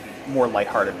in more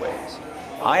lighthearted ways?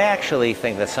 I actually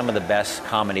think that some of the best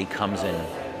comedy comes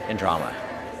in drama.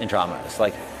 It's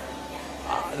like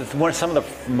some of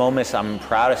the moments I'm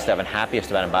proudest of and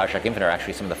happiest about in Bioshock Infinite are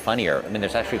actually some of the funnier.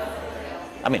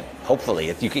 I mean,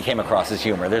 hopefully you came across as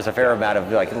humor. There's a fair amount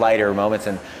of lighter moments,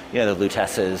 and the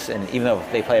Lutesses, and even though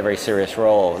they play a very serious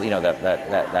role,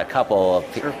 that couple of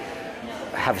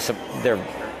have some.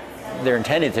 They're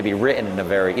intended to be written in a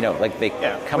very they come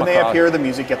across. When they appear, the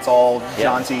music gets all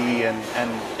jaunty, and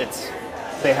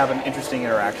they have an interesting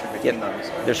interaction between them.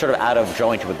 So. They're sort of out of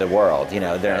joint with the world,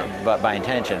 but by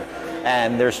intention.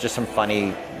 And there's just some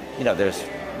funny, there's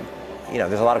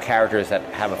there's a lot of characters that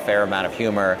have a fair amount of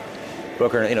humor.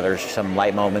 Booker, there's some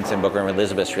light moments in Booker and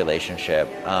Elizabeth's relationship.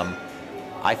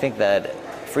 I think that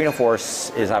Freedom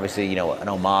Force is obviously, an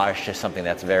homage to something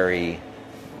that's very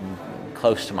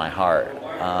close to my heart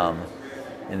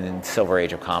in the Silver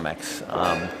Age of comics,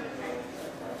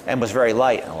 and was very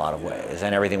light in a lot of ways,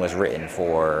 and everything was written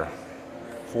for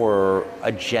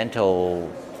a gentle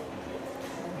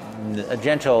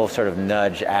sort of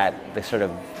nudge at the sort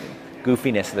of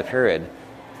goofiness of the period,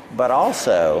 but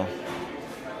also,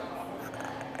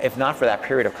 if not for that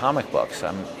period of comic books,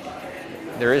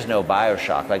 there is no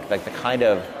Bioshock. Like the kind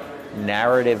of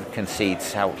narrative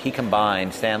conceits, how he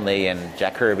combined Stan Lee and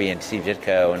Jack Kirby and Steve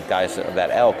Ditko and guys of that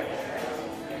ilk,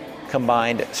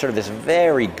 combined sort of this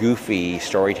very goofy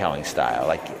storytelling style,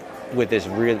 like with these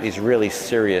really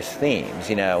serious themes.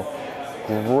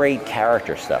 Great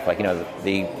character stuff. Like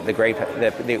the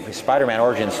Spider-Man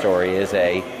origin story is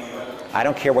I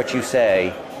don't care what you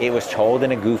say. It was told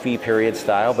in a goofy period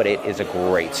style, but it is a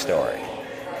great story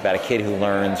about a kid who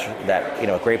learns that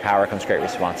with great power comes great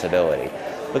responsibility.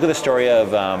 Look at the story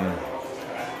of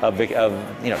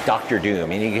Doctor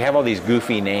Doom. And you have all these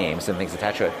goofy names and things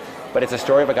attached to it, but it's a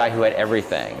story of a guy who had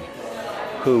everything,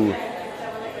 who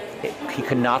he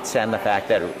could not stand the fact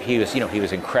that he was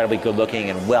incredibly good looking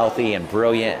and wealthy and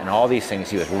brilliant and all these things.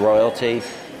 He was royalty.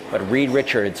 But Reed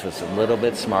Richards was a little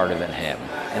bit smarter than him,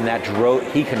 and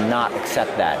he could not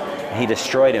accept that. He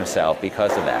destroyed himself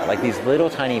because of that. Like these little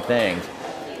tiny things,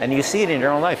 and you see it in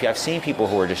your own life. I've seen people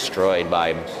who are destroyed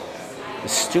by the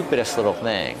stupidest little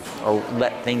thing, or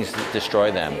let things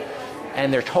destroy them,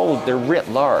 and they're writ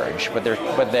large, but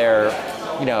they're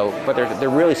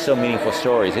really still meaningful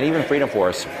stories. And even Freedom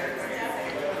Force,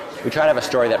 we try to have a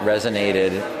story that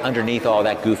resonated underneath all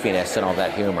that goofiness and all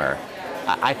that humor.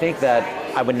 I think that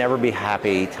I would never be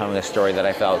happy telling a story that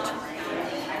I felt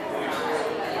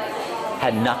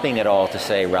had nothing at all to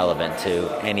say relevant to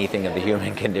anything of the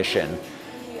human condition.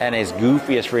 And as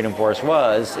goofy as Freedom Force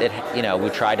was, we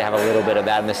tried to have a little bit of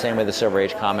that in the same way the Silver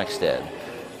Age comics did.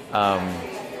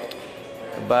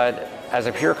 But as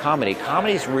a pure comedy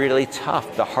is really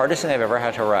tough. The hardest thing I've ever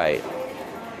had to write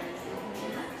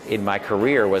in my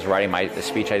career was writing the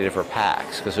speech I did for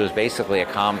PAX, because it was basically a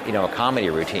comedy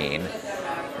routine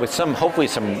with hopefully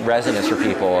some resonance for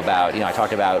people about, I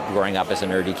talked about growing up as a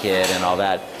nerdy kid and all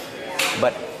that,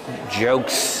 but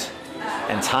jokes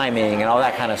and timing and all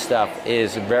that kind of stuff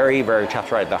is very, very tough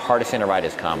to write. The hardest thing to write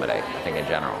is comedy, I think, in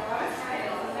general.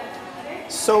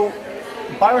 So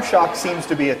Bioshock seems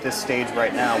to be at this stage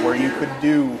right now where you could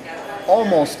do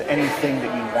almost anything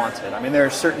that you wanted. I mean, there are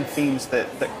certain themes that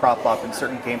crop up and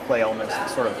certain gameplay elements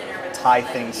that sort of tie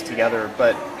things together,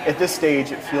 but at this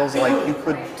stage it feels like you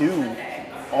could do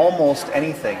almost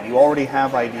anything. You already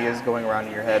have ideas going around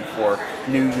in your head for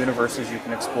new universes you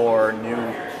can explore,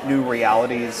 new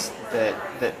realities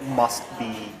that must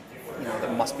be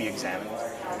examined.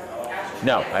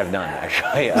 No, I have none,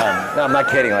 actually. No, I'm not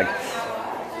kidding. Like,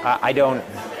 I don't.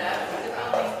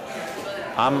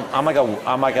 I'm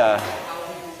like a.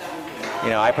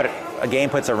 A game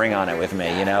puts a ring on it with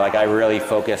me. Like I really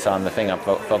focus on the thing I'm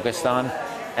focused on,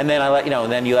 and then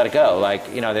then you let it go. Like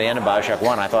at the end of Bioshock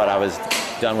 1, I thought I was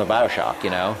done with Bioshock.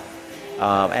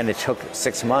 And it took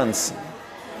 6 months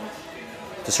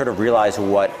to sort of realize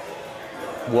what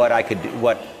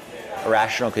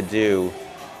Irrational could do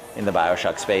in the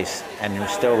Bioshock space, and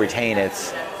still retain the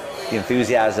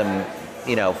enthusiasm,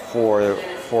 for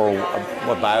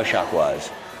what Bioshock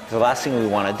was. The last thing we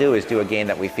want to do is do a game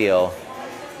that we feel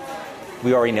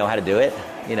we already know how to do it,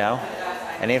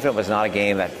 and Infinite was not a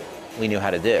game that we knew how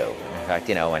to do. In fact,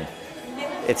 and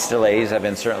its delays have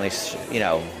been certainly,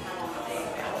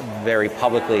 very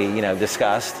publicly,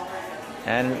 discussed.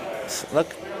 And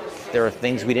look, there are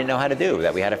things we didn't know how to do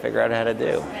that we had to figure out how to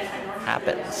do.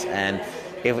 Happens. And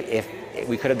if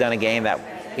we could have done a game that,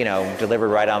 delivered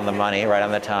right on the money, right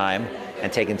on the time,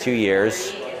 and taken 2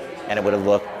 years, and it would have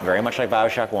looked very much like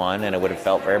Bioshock 1, and it would have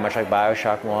felt very much like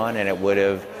Bioshock 1, and it would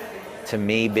have, to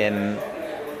me, been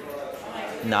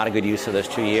not a good use of those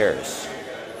 2 years.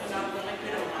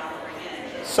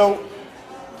 So,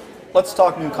 let's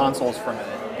talk new consoles for a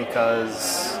minute,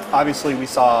 because obviously we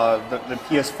saw the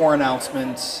PS4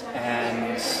 announcement,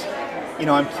 and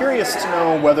I'm curious to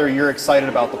know whether you're excited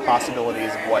about the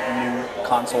possibilities of what new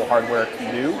console hardware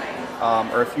can do,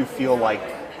 or if you feel like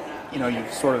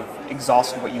you've sort of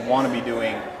exhausted what you want to be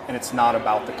doing, and it's not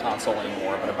about the console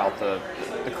anymore, but about the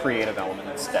creative element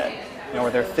instead. Are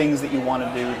there things that you want to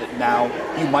do that now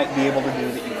you might be able to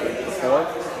do that you couldn't before?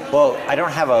 Well, I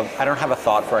don't have a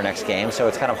thought for our next game, so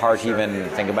it's kind of hard to even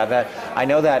think about that. I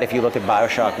know that if you look at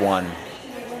Bioshock 1,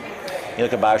 you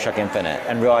look at Bioshock Infinite,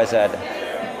 and realize that,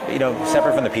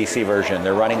 separate from the PC version,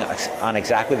 they're running on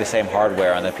exactly the same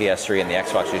hardware on the PS3 and the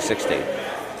Xbox 360.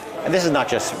 And this is not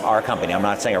just our company. I'm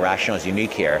not saying Irrational is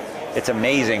unique here. It's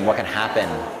amazing what can happen,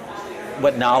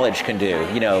 what knowledge can do.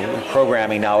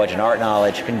 Programming knowledge and art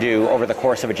knowledge can do over the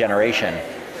course of a generation.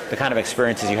 The kind of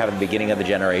experiences you have at the beginning of the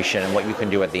generation and what you can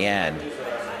do at the end.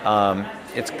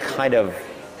 It's kind of...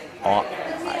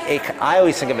 I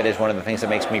always think of it as one of the things that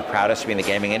makes me proudest to be in the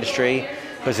gaming industry,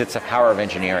 because it's the power of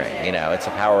engineering. It's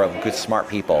the power of good, smart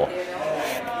people.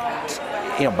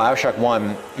 Bioshock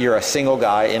 1, you're a single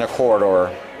guy in a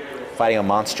corridor fighting a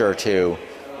monster or two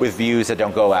with views that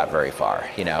don't go out very far.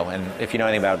 And if you know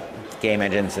anything about game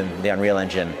engines and the Unreal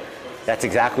Engine, that's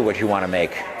exactly what you want to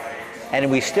make. And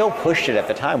we still pushed it at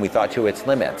the time, we thought, to its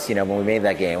limits, when we made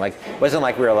that game. Like, it wasn't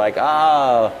like we were like,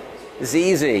 it's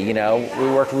easy, we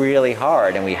worked really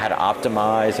hard and we had to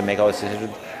optimize and make all this.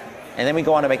 And then we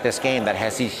go on to make this game that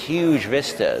has these huge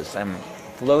vistas and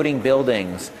floating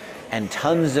buildings and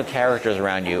tons of characters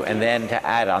around you. And then to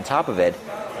add on top of it,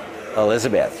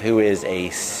 Elizabeth, who is a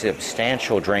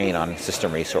substantial drain on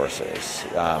system resources.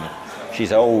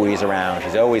 She's always around,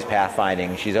 she's always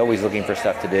pathfinding, she's always looking for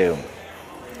stuff to do.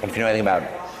 And if you know anything about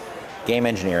game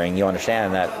engineering, you'll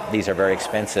understand that these are very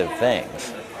expensive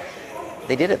things.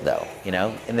 They did it though,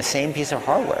 in the same piece of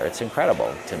hardware. It's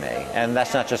incredible to me. And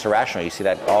that's not just Irrational. You see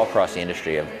that all across the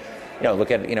industry of,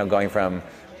 look at, going from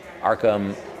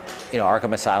Arkham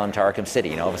Asylum to Arkham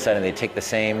City. All of a sudden they take the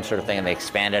same sort of thing and they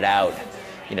expand it out,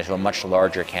 to a much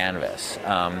larger canvas.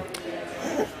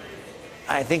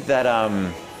 I think that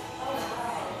I'd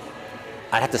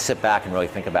have to sit back and really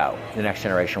think about the next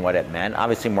generation, what it meant.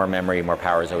 Obviously more memory, more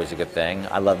power is always a good thing.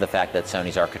 I love the fact that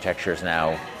Sony's architecture is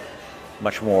now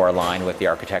much more aligned with the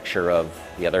architecture of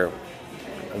the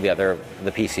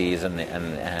PCs and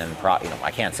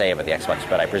I can't say about the Xbox,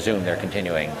 but I presume they're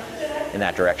continuing in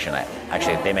that direction.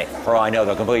 They may, for all I know,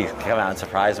 they'll completely come out and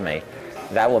surprise me.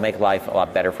 That will make life a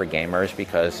lot better for gamers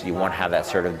because you won't have that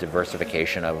sort of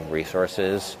diversification of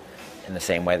resources in the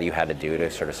same way that you had to do to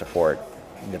sort of support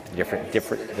the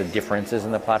differences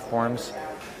in the platforms.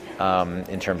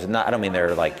 In terms of, I don't mean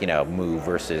they're like, move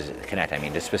versus connect. I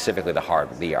mean just specifically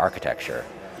the architecture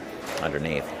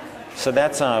underneath. So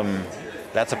that's a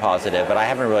positive, but I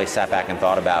haven't really sat back and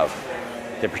thought about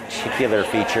the particular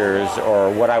features or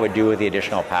what I would do with the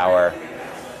additional power,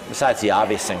 besides the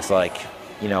obvious things like,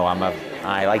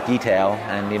 I like detail,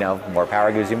 and more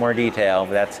power gives you more detail,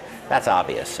 but that's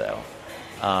obvious. So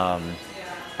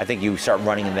I think you start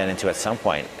running then into, at some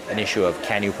point, an issue of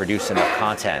can you produce enough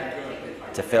content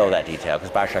to fill that detail, because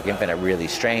Bioshock Infinite really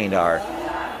strained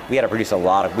we produced a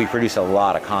lot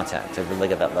of content to really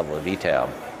get that level of detail.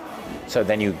 So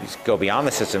then you go beyond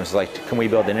the systems, like can we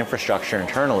build an infrastructure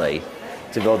internally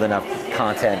to build enough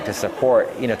content to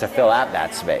support, to fill out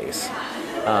that space.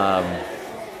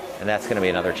 And that's going to be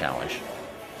another challenge.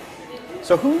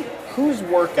 So whose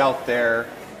work out there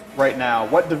right now,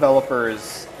 what developer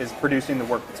is producing the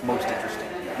work that's most interesting?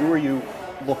 Who are you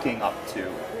looking up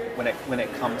to when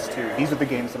it comes to, these are the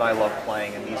games that I love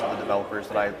playing and these are the developers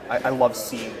that I love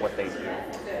seeing what they do?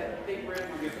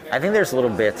 I think there's little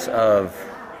bits of,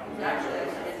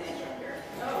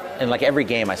 and like every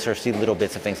game I sort of see little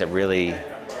bits of things that really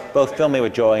both fill me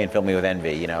with joy and fill me with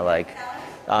envy, like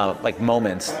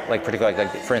moments, like particularly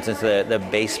like for instance the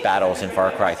base battles in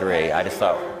Far Cry 3, I just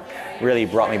thought really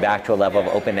brought me back to a level of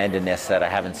open-endedness that I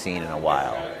haven't seen in a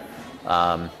while.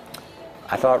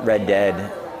 I thought Red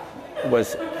Dead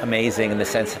was amazing in the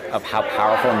sense of how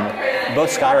powerful, both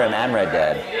Skyrim and Red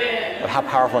Dead, of how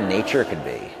powerful nature could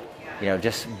be.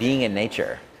 Just being in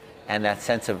nature and that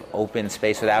sense of open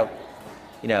space without,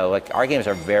 like our games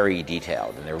are very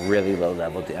detailed and they're really low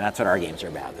level, and that's what our games are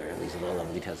about. They're these low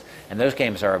level details. And those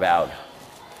games are about,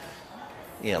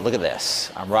 look at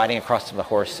this. I'm riding across the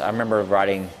horse. I remember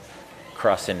riding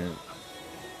across in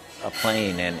a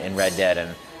plane in Red Dead,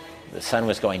 and the sun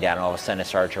was going down and all of a sudden it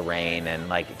started to rain, and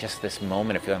like just this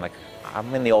moment of feeling like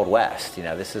I'm in the Old West,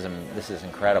 this is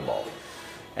incredible.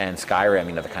 And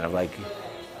Skyrim, the kind of like,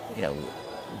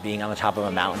 being on the top of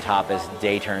a mountaintop as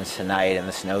day turns to night and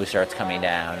the snow starts coming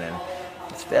down, and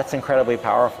that's incredibly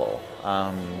powerful.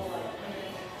 I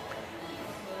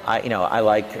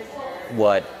like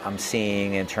what I'm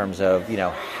seeing in terms of,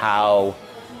 how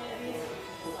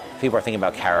people are thinking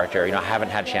about character. I haven't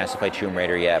had a chance to play Tomb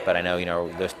Raider yet, but I know,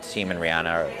 the team and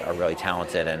Rihanna are really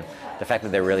talented, and the fact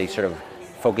that they're really sort of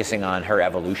focusing on her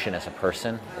evolution as a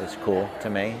person is cool to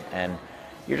me. And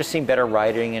you're just seeing better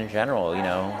writing in general,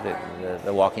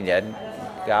 the Walking Dead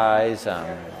guys,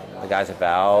 the guys at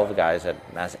Valve, the guys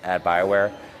at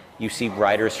BioWare. you see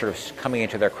writers sort of coming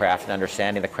into their craft and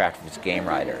understanding the craft as game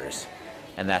writers,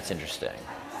 and that's interesting.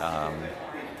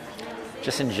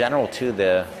 Just in general, too,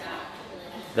 the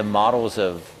models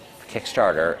of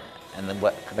Kickstarter and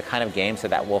the kind of games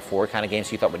that will afford, kind of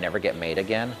games you thought would never get made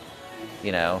again.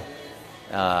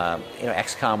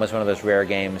 XCOM was one of those rare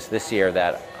games this year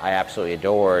that I absolutely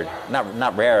adored.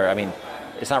 Not rare. I mean,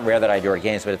 it's not rare that I adore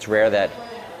games, but it's rare that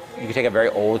you can take a very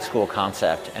old school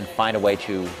concept and find a way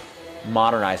to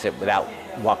modernize it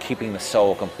while keeping the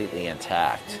soul completely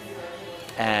intact.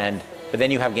 But then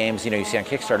you have games, you see on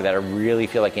Kickstarter that really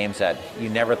feel like games that you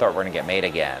never thought were going to get made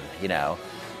again.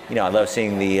 I love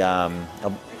seeing Clear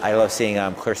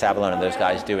Savalone and those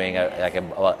guys doing a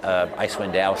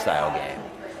Icewind Dale style game.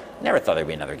 Never thought there'd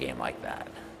be another game like that,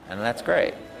 and that's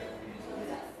great.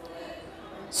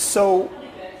 So,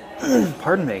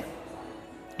 pardon me.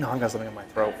 No, I've got something in my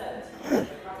throat.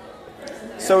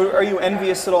 So, are you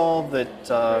envious at all that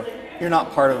you're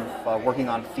not part of working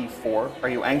on Thief 4? Are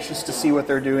you anxious to see what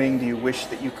they're doing? Do you wish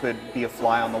that you could be a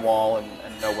fly on the wall and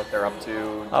know what they're up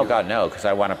to? Oh God, no, because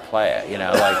I want to play it.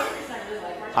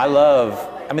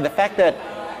 The fact that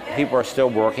people are still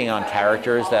working on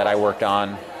characters that I worked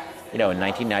on, in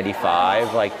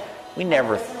 1995.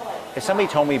 If somebody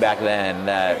told me back then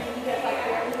that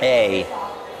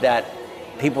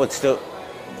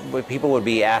people would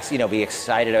be asked, be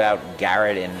excited about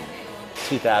Garrett in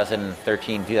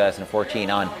 2013, 2014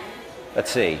 on, let's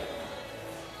see,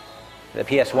 the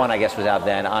PS1 I guess was out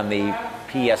then, on the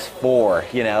PS4,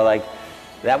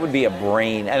 that would be a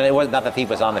brain, and it was not that Thief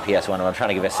was on the PS1, I'm trying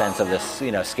to give a sense of this,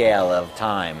 scale of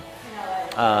time.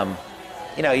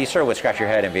 You sort of would scratch your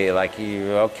head and be like,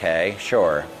 okay,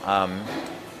 sure.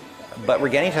 But we're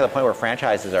getting to the point where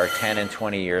franchises are 10 and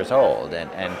 20 years old,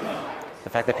 and the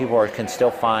fact that people can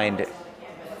still find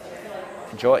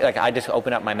joy. I just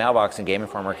opened up my mailbox and Game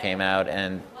Informer came out,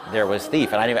 and there was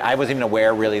Thief, and I wasn't even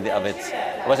aware really of its.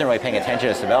 I wasn't really paying attention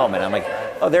to its development. I'm like,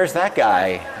 oh, there's that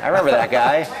guy. I remember that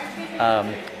guy.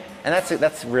 And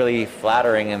that's really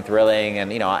flattering and thrilling,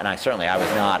 and and I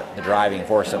was not the driving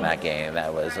force in that game.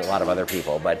 That was a lot of other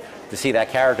people, but to see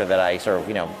that character that I sort of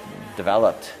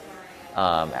developed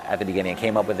at the beginning and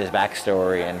came up with his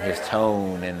backstory and his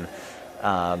tone and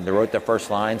they wrote the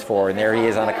first lines for, and there he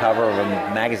is on the cover of a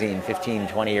magazine 15,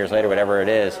 20 years later, whatever it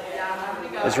is.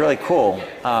 It's really cool.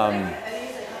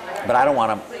 But I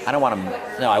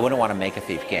wouldn't want to make a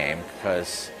Thief game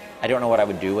because I don't know what I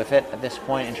would do with it at this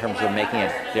point in terms of making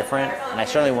it different, and I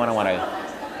certainly wouldn't want to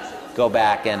go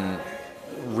back and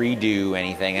redo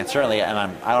anything, and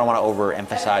I don't want to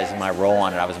overemphasize my role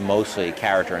on it. I was mostly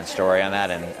character and story on that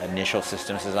and initial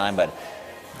systems design, but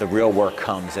the real work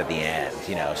comes at the end,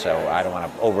 so I don't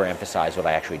want to overemphasize what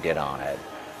I actually did on it.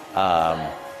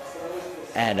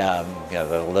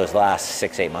 Those last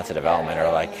 6-8 months of development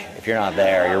are like, if you're not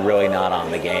there, you're really not on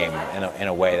the game in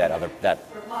a way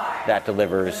that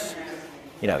delivers,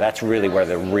 that's really where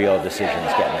the real decisions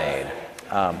get made.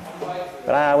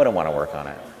 But I wouldn't want to work on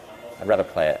it. I'd rather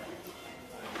play it.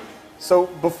 So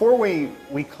before we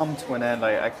come to an end,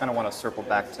 I kind of want to circle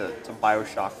back to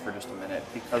Bioshock for just a minute,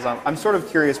 because I'm sort of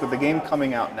curious, with the game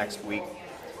coming out next week,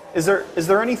 is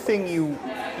there anything you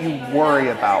worry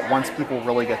about once people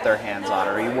really get their hands on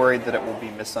it? Are you worried that it will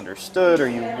be misunderstood? Are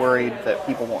you worried that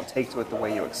people won't take to it the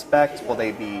way you expect? Will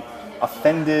they be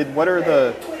offended? What are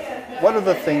the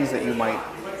things that you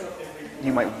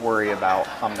might worry about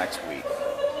come next week,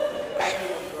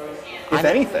 if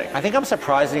anything? I think I'm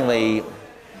surprisingly.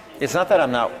 It's not that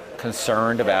I'm not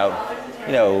concerned about,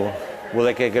 will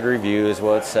it get good reviews?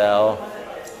 Will it sell?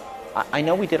 I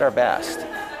know we did our best,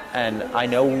 and I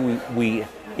know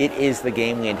it is the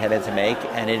game we intended to make,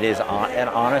 and it is an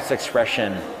honest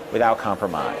expression without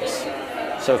compromise.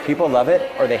 So if people love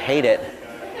it or they hate it,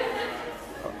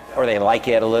 or they like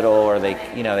it a little, or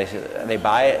they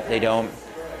buy it, they don't.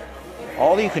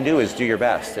 All you can do is do your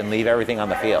best and leave everything on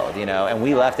the field, And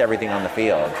we left everything on the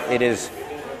field.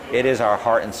 It is our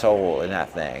heart and soul in that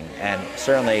thing, and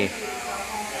certainly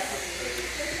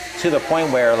to the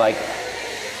point where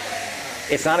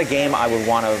it's not a game I would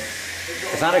want to.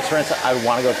 It's not an experience I would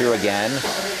want to go through again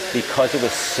because it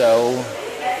was so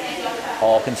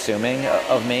all-consuming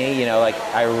of me.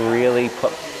 I really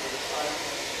put.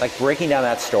 Breaking down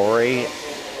that story,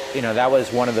 that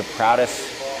was one of the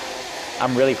proudest.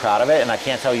 I'm really proud of it, and I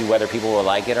can't tell you whether people will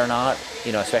like it or not,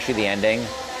 especially the ending.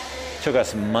 It took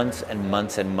us months and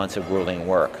months and months of grueling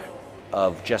work,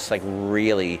 of just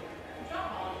really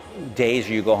days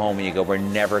where you go home and you go, we're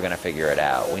never going to figure it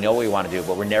out. We know what we want to do,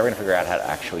 but we're never going to figure out how to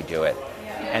actually do it.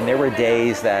 And there were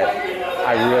days that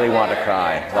I really wanted to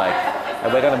cry. I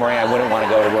wake up in the morning, I wouldn't want to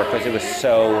go to work because it was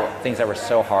things that were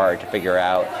so hard to figure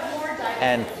out.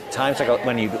 And times like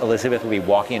when Elizabeth would be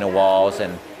walking into walls,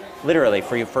 and literally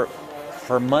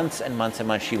for months and months and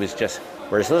months, she was just,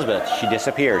 where's Elizabeth? She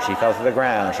disappeared. She fell to the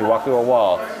ground. She walked through a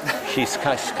wall. She's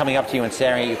coming up to you and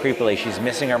staring at you creepily. She's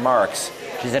missing her marks.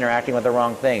 She's interacting with the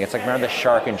wrong thing. It's like, remember the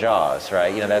shark in Jaws,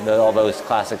 right? You know, all those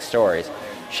classic stories.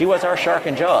 She was our shark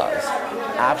in Jaws.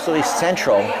 Absolutely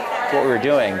central to what we were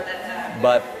doing,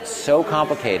 but so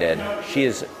complicated. She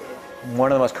is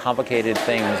one of the most complicated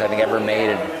things I think ever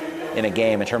made in a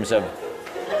game in terms of,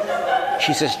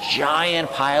 she's this giant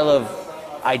pile of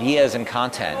ideas and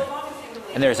content.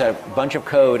 And there's a bunch of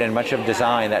code and a bunch of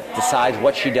design that decides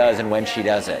what she does and when she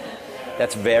does it.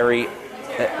 That's very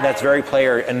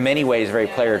player, in many ways, very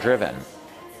player driven,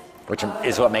 which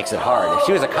is what makes it hard. If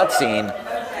she was a cutscene,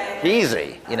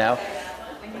 easy, you know.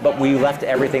 But we left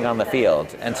everything on the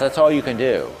field, and so that's all you can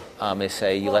do. Is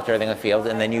say you left everything on the field,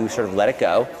 and then you sort of let it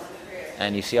go,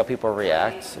 and you see how people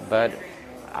react. But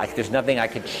there's nothing I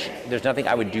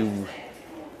would do.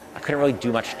 I couldn't really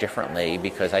do much differently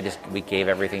because we gave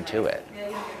everything to it.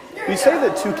 You say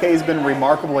that 2K has been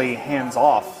remarkably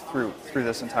hands-off through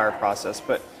this entire process,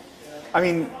 but I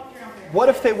mean, what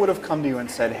if they would have come to you and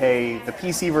said, hey, the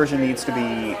PC version needs to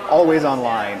be always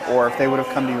online, or if they would have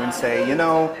come to you and say, you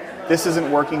know, this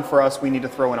isn't working for us, we need to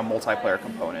throw in a multiplayer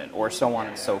component, or so on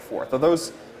and so forth.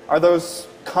 Are those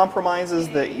compromises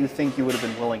that you think you would have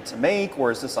been willing to make,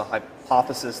 or is this a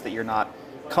hypothesis that you're not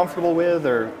comfortable with,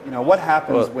 or you know, what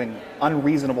happens when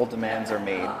unreasonable demands are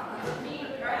made?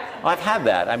 Well, I've had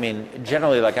that. I mean,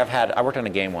 generally, like I worked on a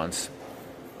game once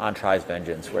on Try's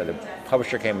Vengeance where the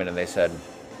publisher came in and they said,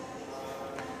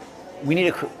 we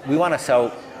want to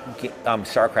sell,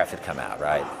 StarCraft had come out,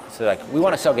 right? So like, we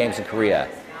want to sell games in Korea.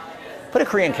 Put a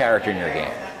Korean character in your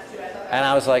game. And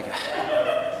I was like,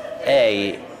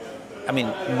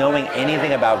 knowing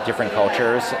anything about different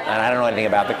cultures, and I don't know anything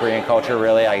about the Korean culture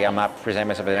really, I'm not presenting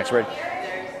myself as an expert.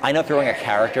 I know throwing a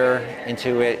character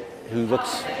into it who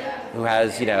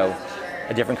has, you know,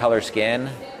 a different color skin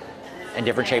and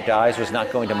different shaped eyes was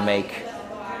not going to make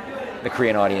the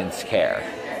Korean audience care.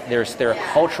 There are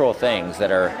cultural things that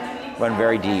run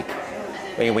very deep.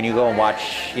 When you go and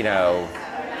watch, you know,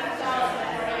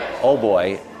 Old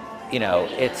Boy, you know,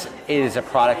 it is a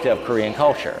product of Korean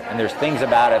culture, and there's things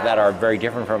about it that are very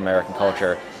different from American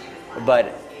culture,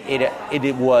 but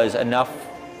it was enough.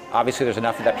 Obviously, there's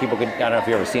enough that people could. I don't know if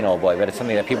you've ever seen Old Boy, but it's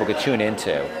something that people could tune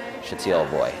into. You should see Old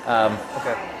Boy.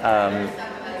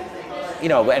 You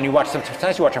know, and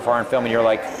sometimes you watch a foreign film and you're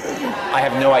like, I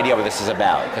have no idea what this is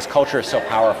about because culture is so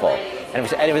powerful. And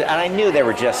I knew they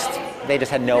weren't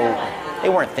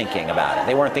thinking about it.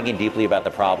 They weren't thinking deeply about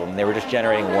the problem. They were just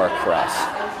generating work for us.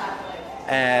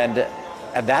 And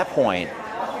at that point,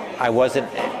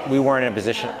 we weren't in a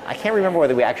position, I can't remember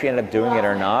whether we actually ended up doing it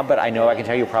or not, but I know I can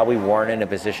tell you probably weren't in a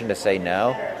position to say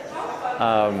no.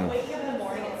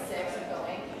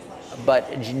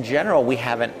 But in general, we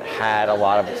haven't had a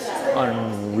lot of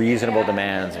unreasonable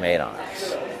demands made on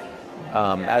us.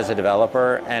 As a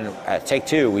developer, and at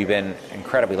Take-Two, we've been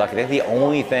incredibly lucky. I think the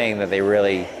only thing that they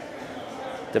really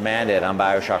demanded on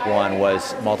Bioshock 1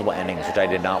 was multiple endings, which I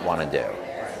did not want to do.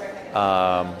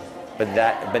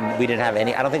 But we didn't have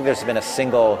any. I don't think there's been a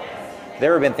single.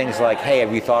 There have been things like, "Hey,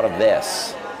 have you thought of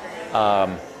this?"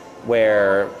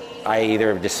 Where I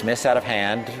either dismiss out of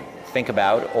hand, think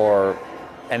about,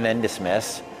 and then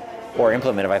dismiss, or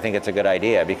implement if I think it's a good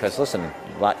idea. Because listen,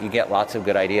 you get lots of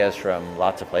good ideas from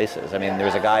lots of places. I mean, there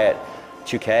was a guy at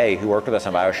 2K who worked with us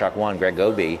on Bioshock 1, Greg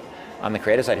Goby, on the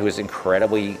creative side, who was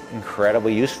incredibly,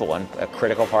 incredibly useful and a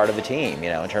critical part of the team, you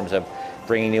know, in terms of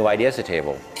bringing new ideas to the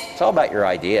table. It's all about your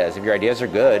ideas. If your ideas are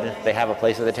good, they have a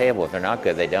place at the table. If they're not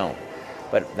good, they don't.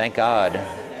 But thank God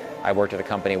I worked at a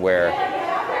company where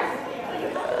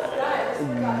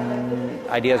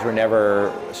ideas were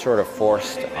never sort of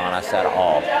forced on us at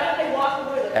all,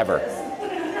 ever.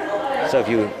 So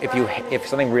if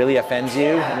something really offends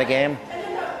you in the game,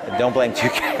 don't blame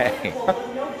 2K.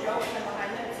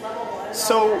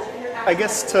 So, I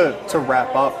guess to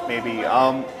wrap up, maybe.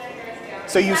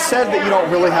 So you said that you don't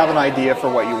really have an idea for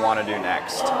what you want to do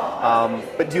next.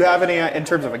 But do you have any, in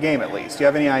terms of a game at least, do you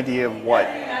have any idea of what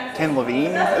Ken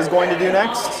Levine is going to do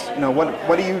next? You know,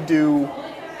 what do you do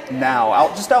now,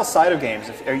 just outside of games?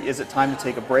 Is it time to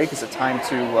take a break? Is it time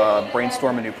to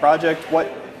brainstorm a new project? What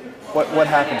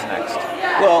happens next?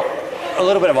 Well, a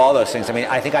little bit of all those things. I mean,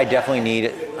 I think I definitely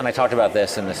need, and I talked about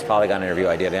this in this Polygon interview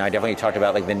I did, and I definitely talked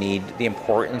about like the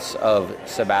importance of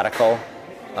sabbatical.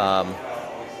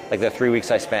 Like the 3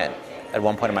 weeks I spent at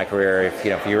one point in my career. If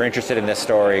you're interested in this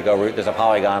story, there's a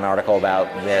Polygon article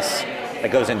about this that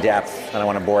goes in depth, and I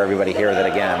want to bore everybody here with it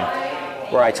again,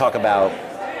 where I talk about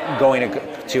going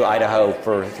to Idaho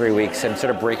for 3 weeks and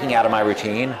sort of breaking out of my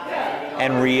routine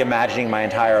and reimagining my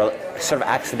entire, sort of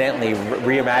accidentally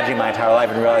reimagining my entire life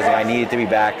and realizing I needed to be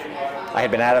back. I had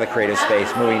been out of the creative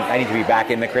space, I need to be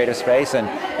back in the creative space, and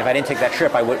if I didn't take that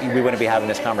trip, we wouldn't be having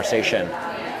this conversation.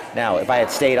 Now, if I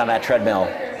had stayed on that treadmill,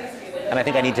 and I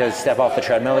think I need to step off the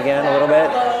treadmill again a little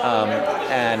bit,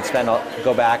 and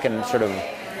go back and sort of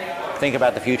think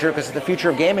about the future, because the future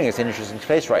of gaming is an interesting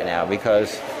space right now,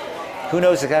 because who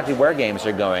knows exactly where games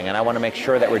are going, and I want to make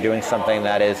sure that we're doing something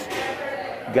that is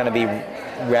going to be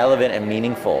relevant and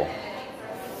meaningful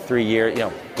 3 years,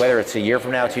 whether it's a year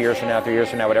from now, 2 years from now, 3 years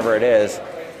from now, whatever it is.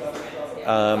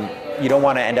 You don't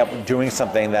want to end up doing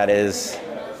something that is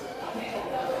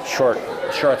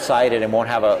short-sighted and won't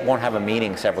have a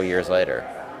meaning several years later.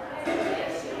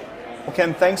 Well,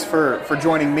 Ken, thanks for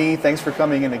joining me. Thanks for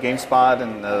coming into GameSpot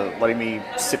and letting me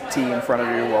sip tea in front of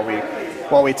you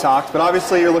while we talked. But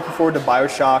obviously, you're looking forward to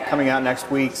Bioshock coming out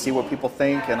next week. See what people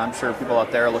think, and I'm sure people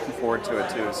out there are looking forward to it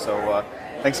too. So,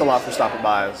 thanks a lot for stopping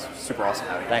by. It was super awesome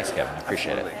having you. Thanks, Kevin.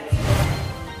 Appreciate it.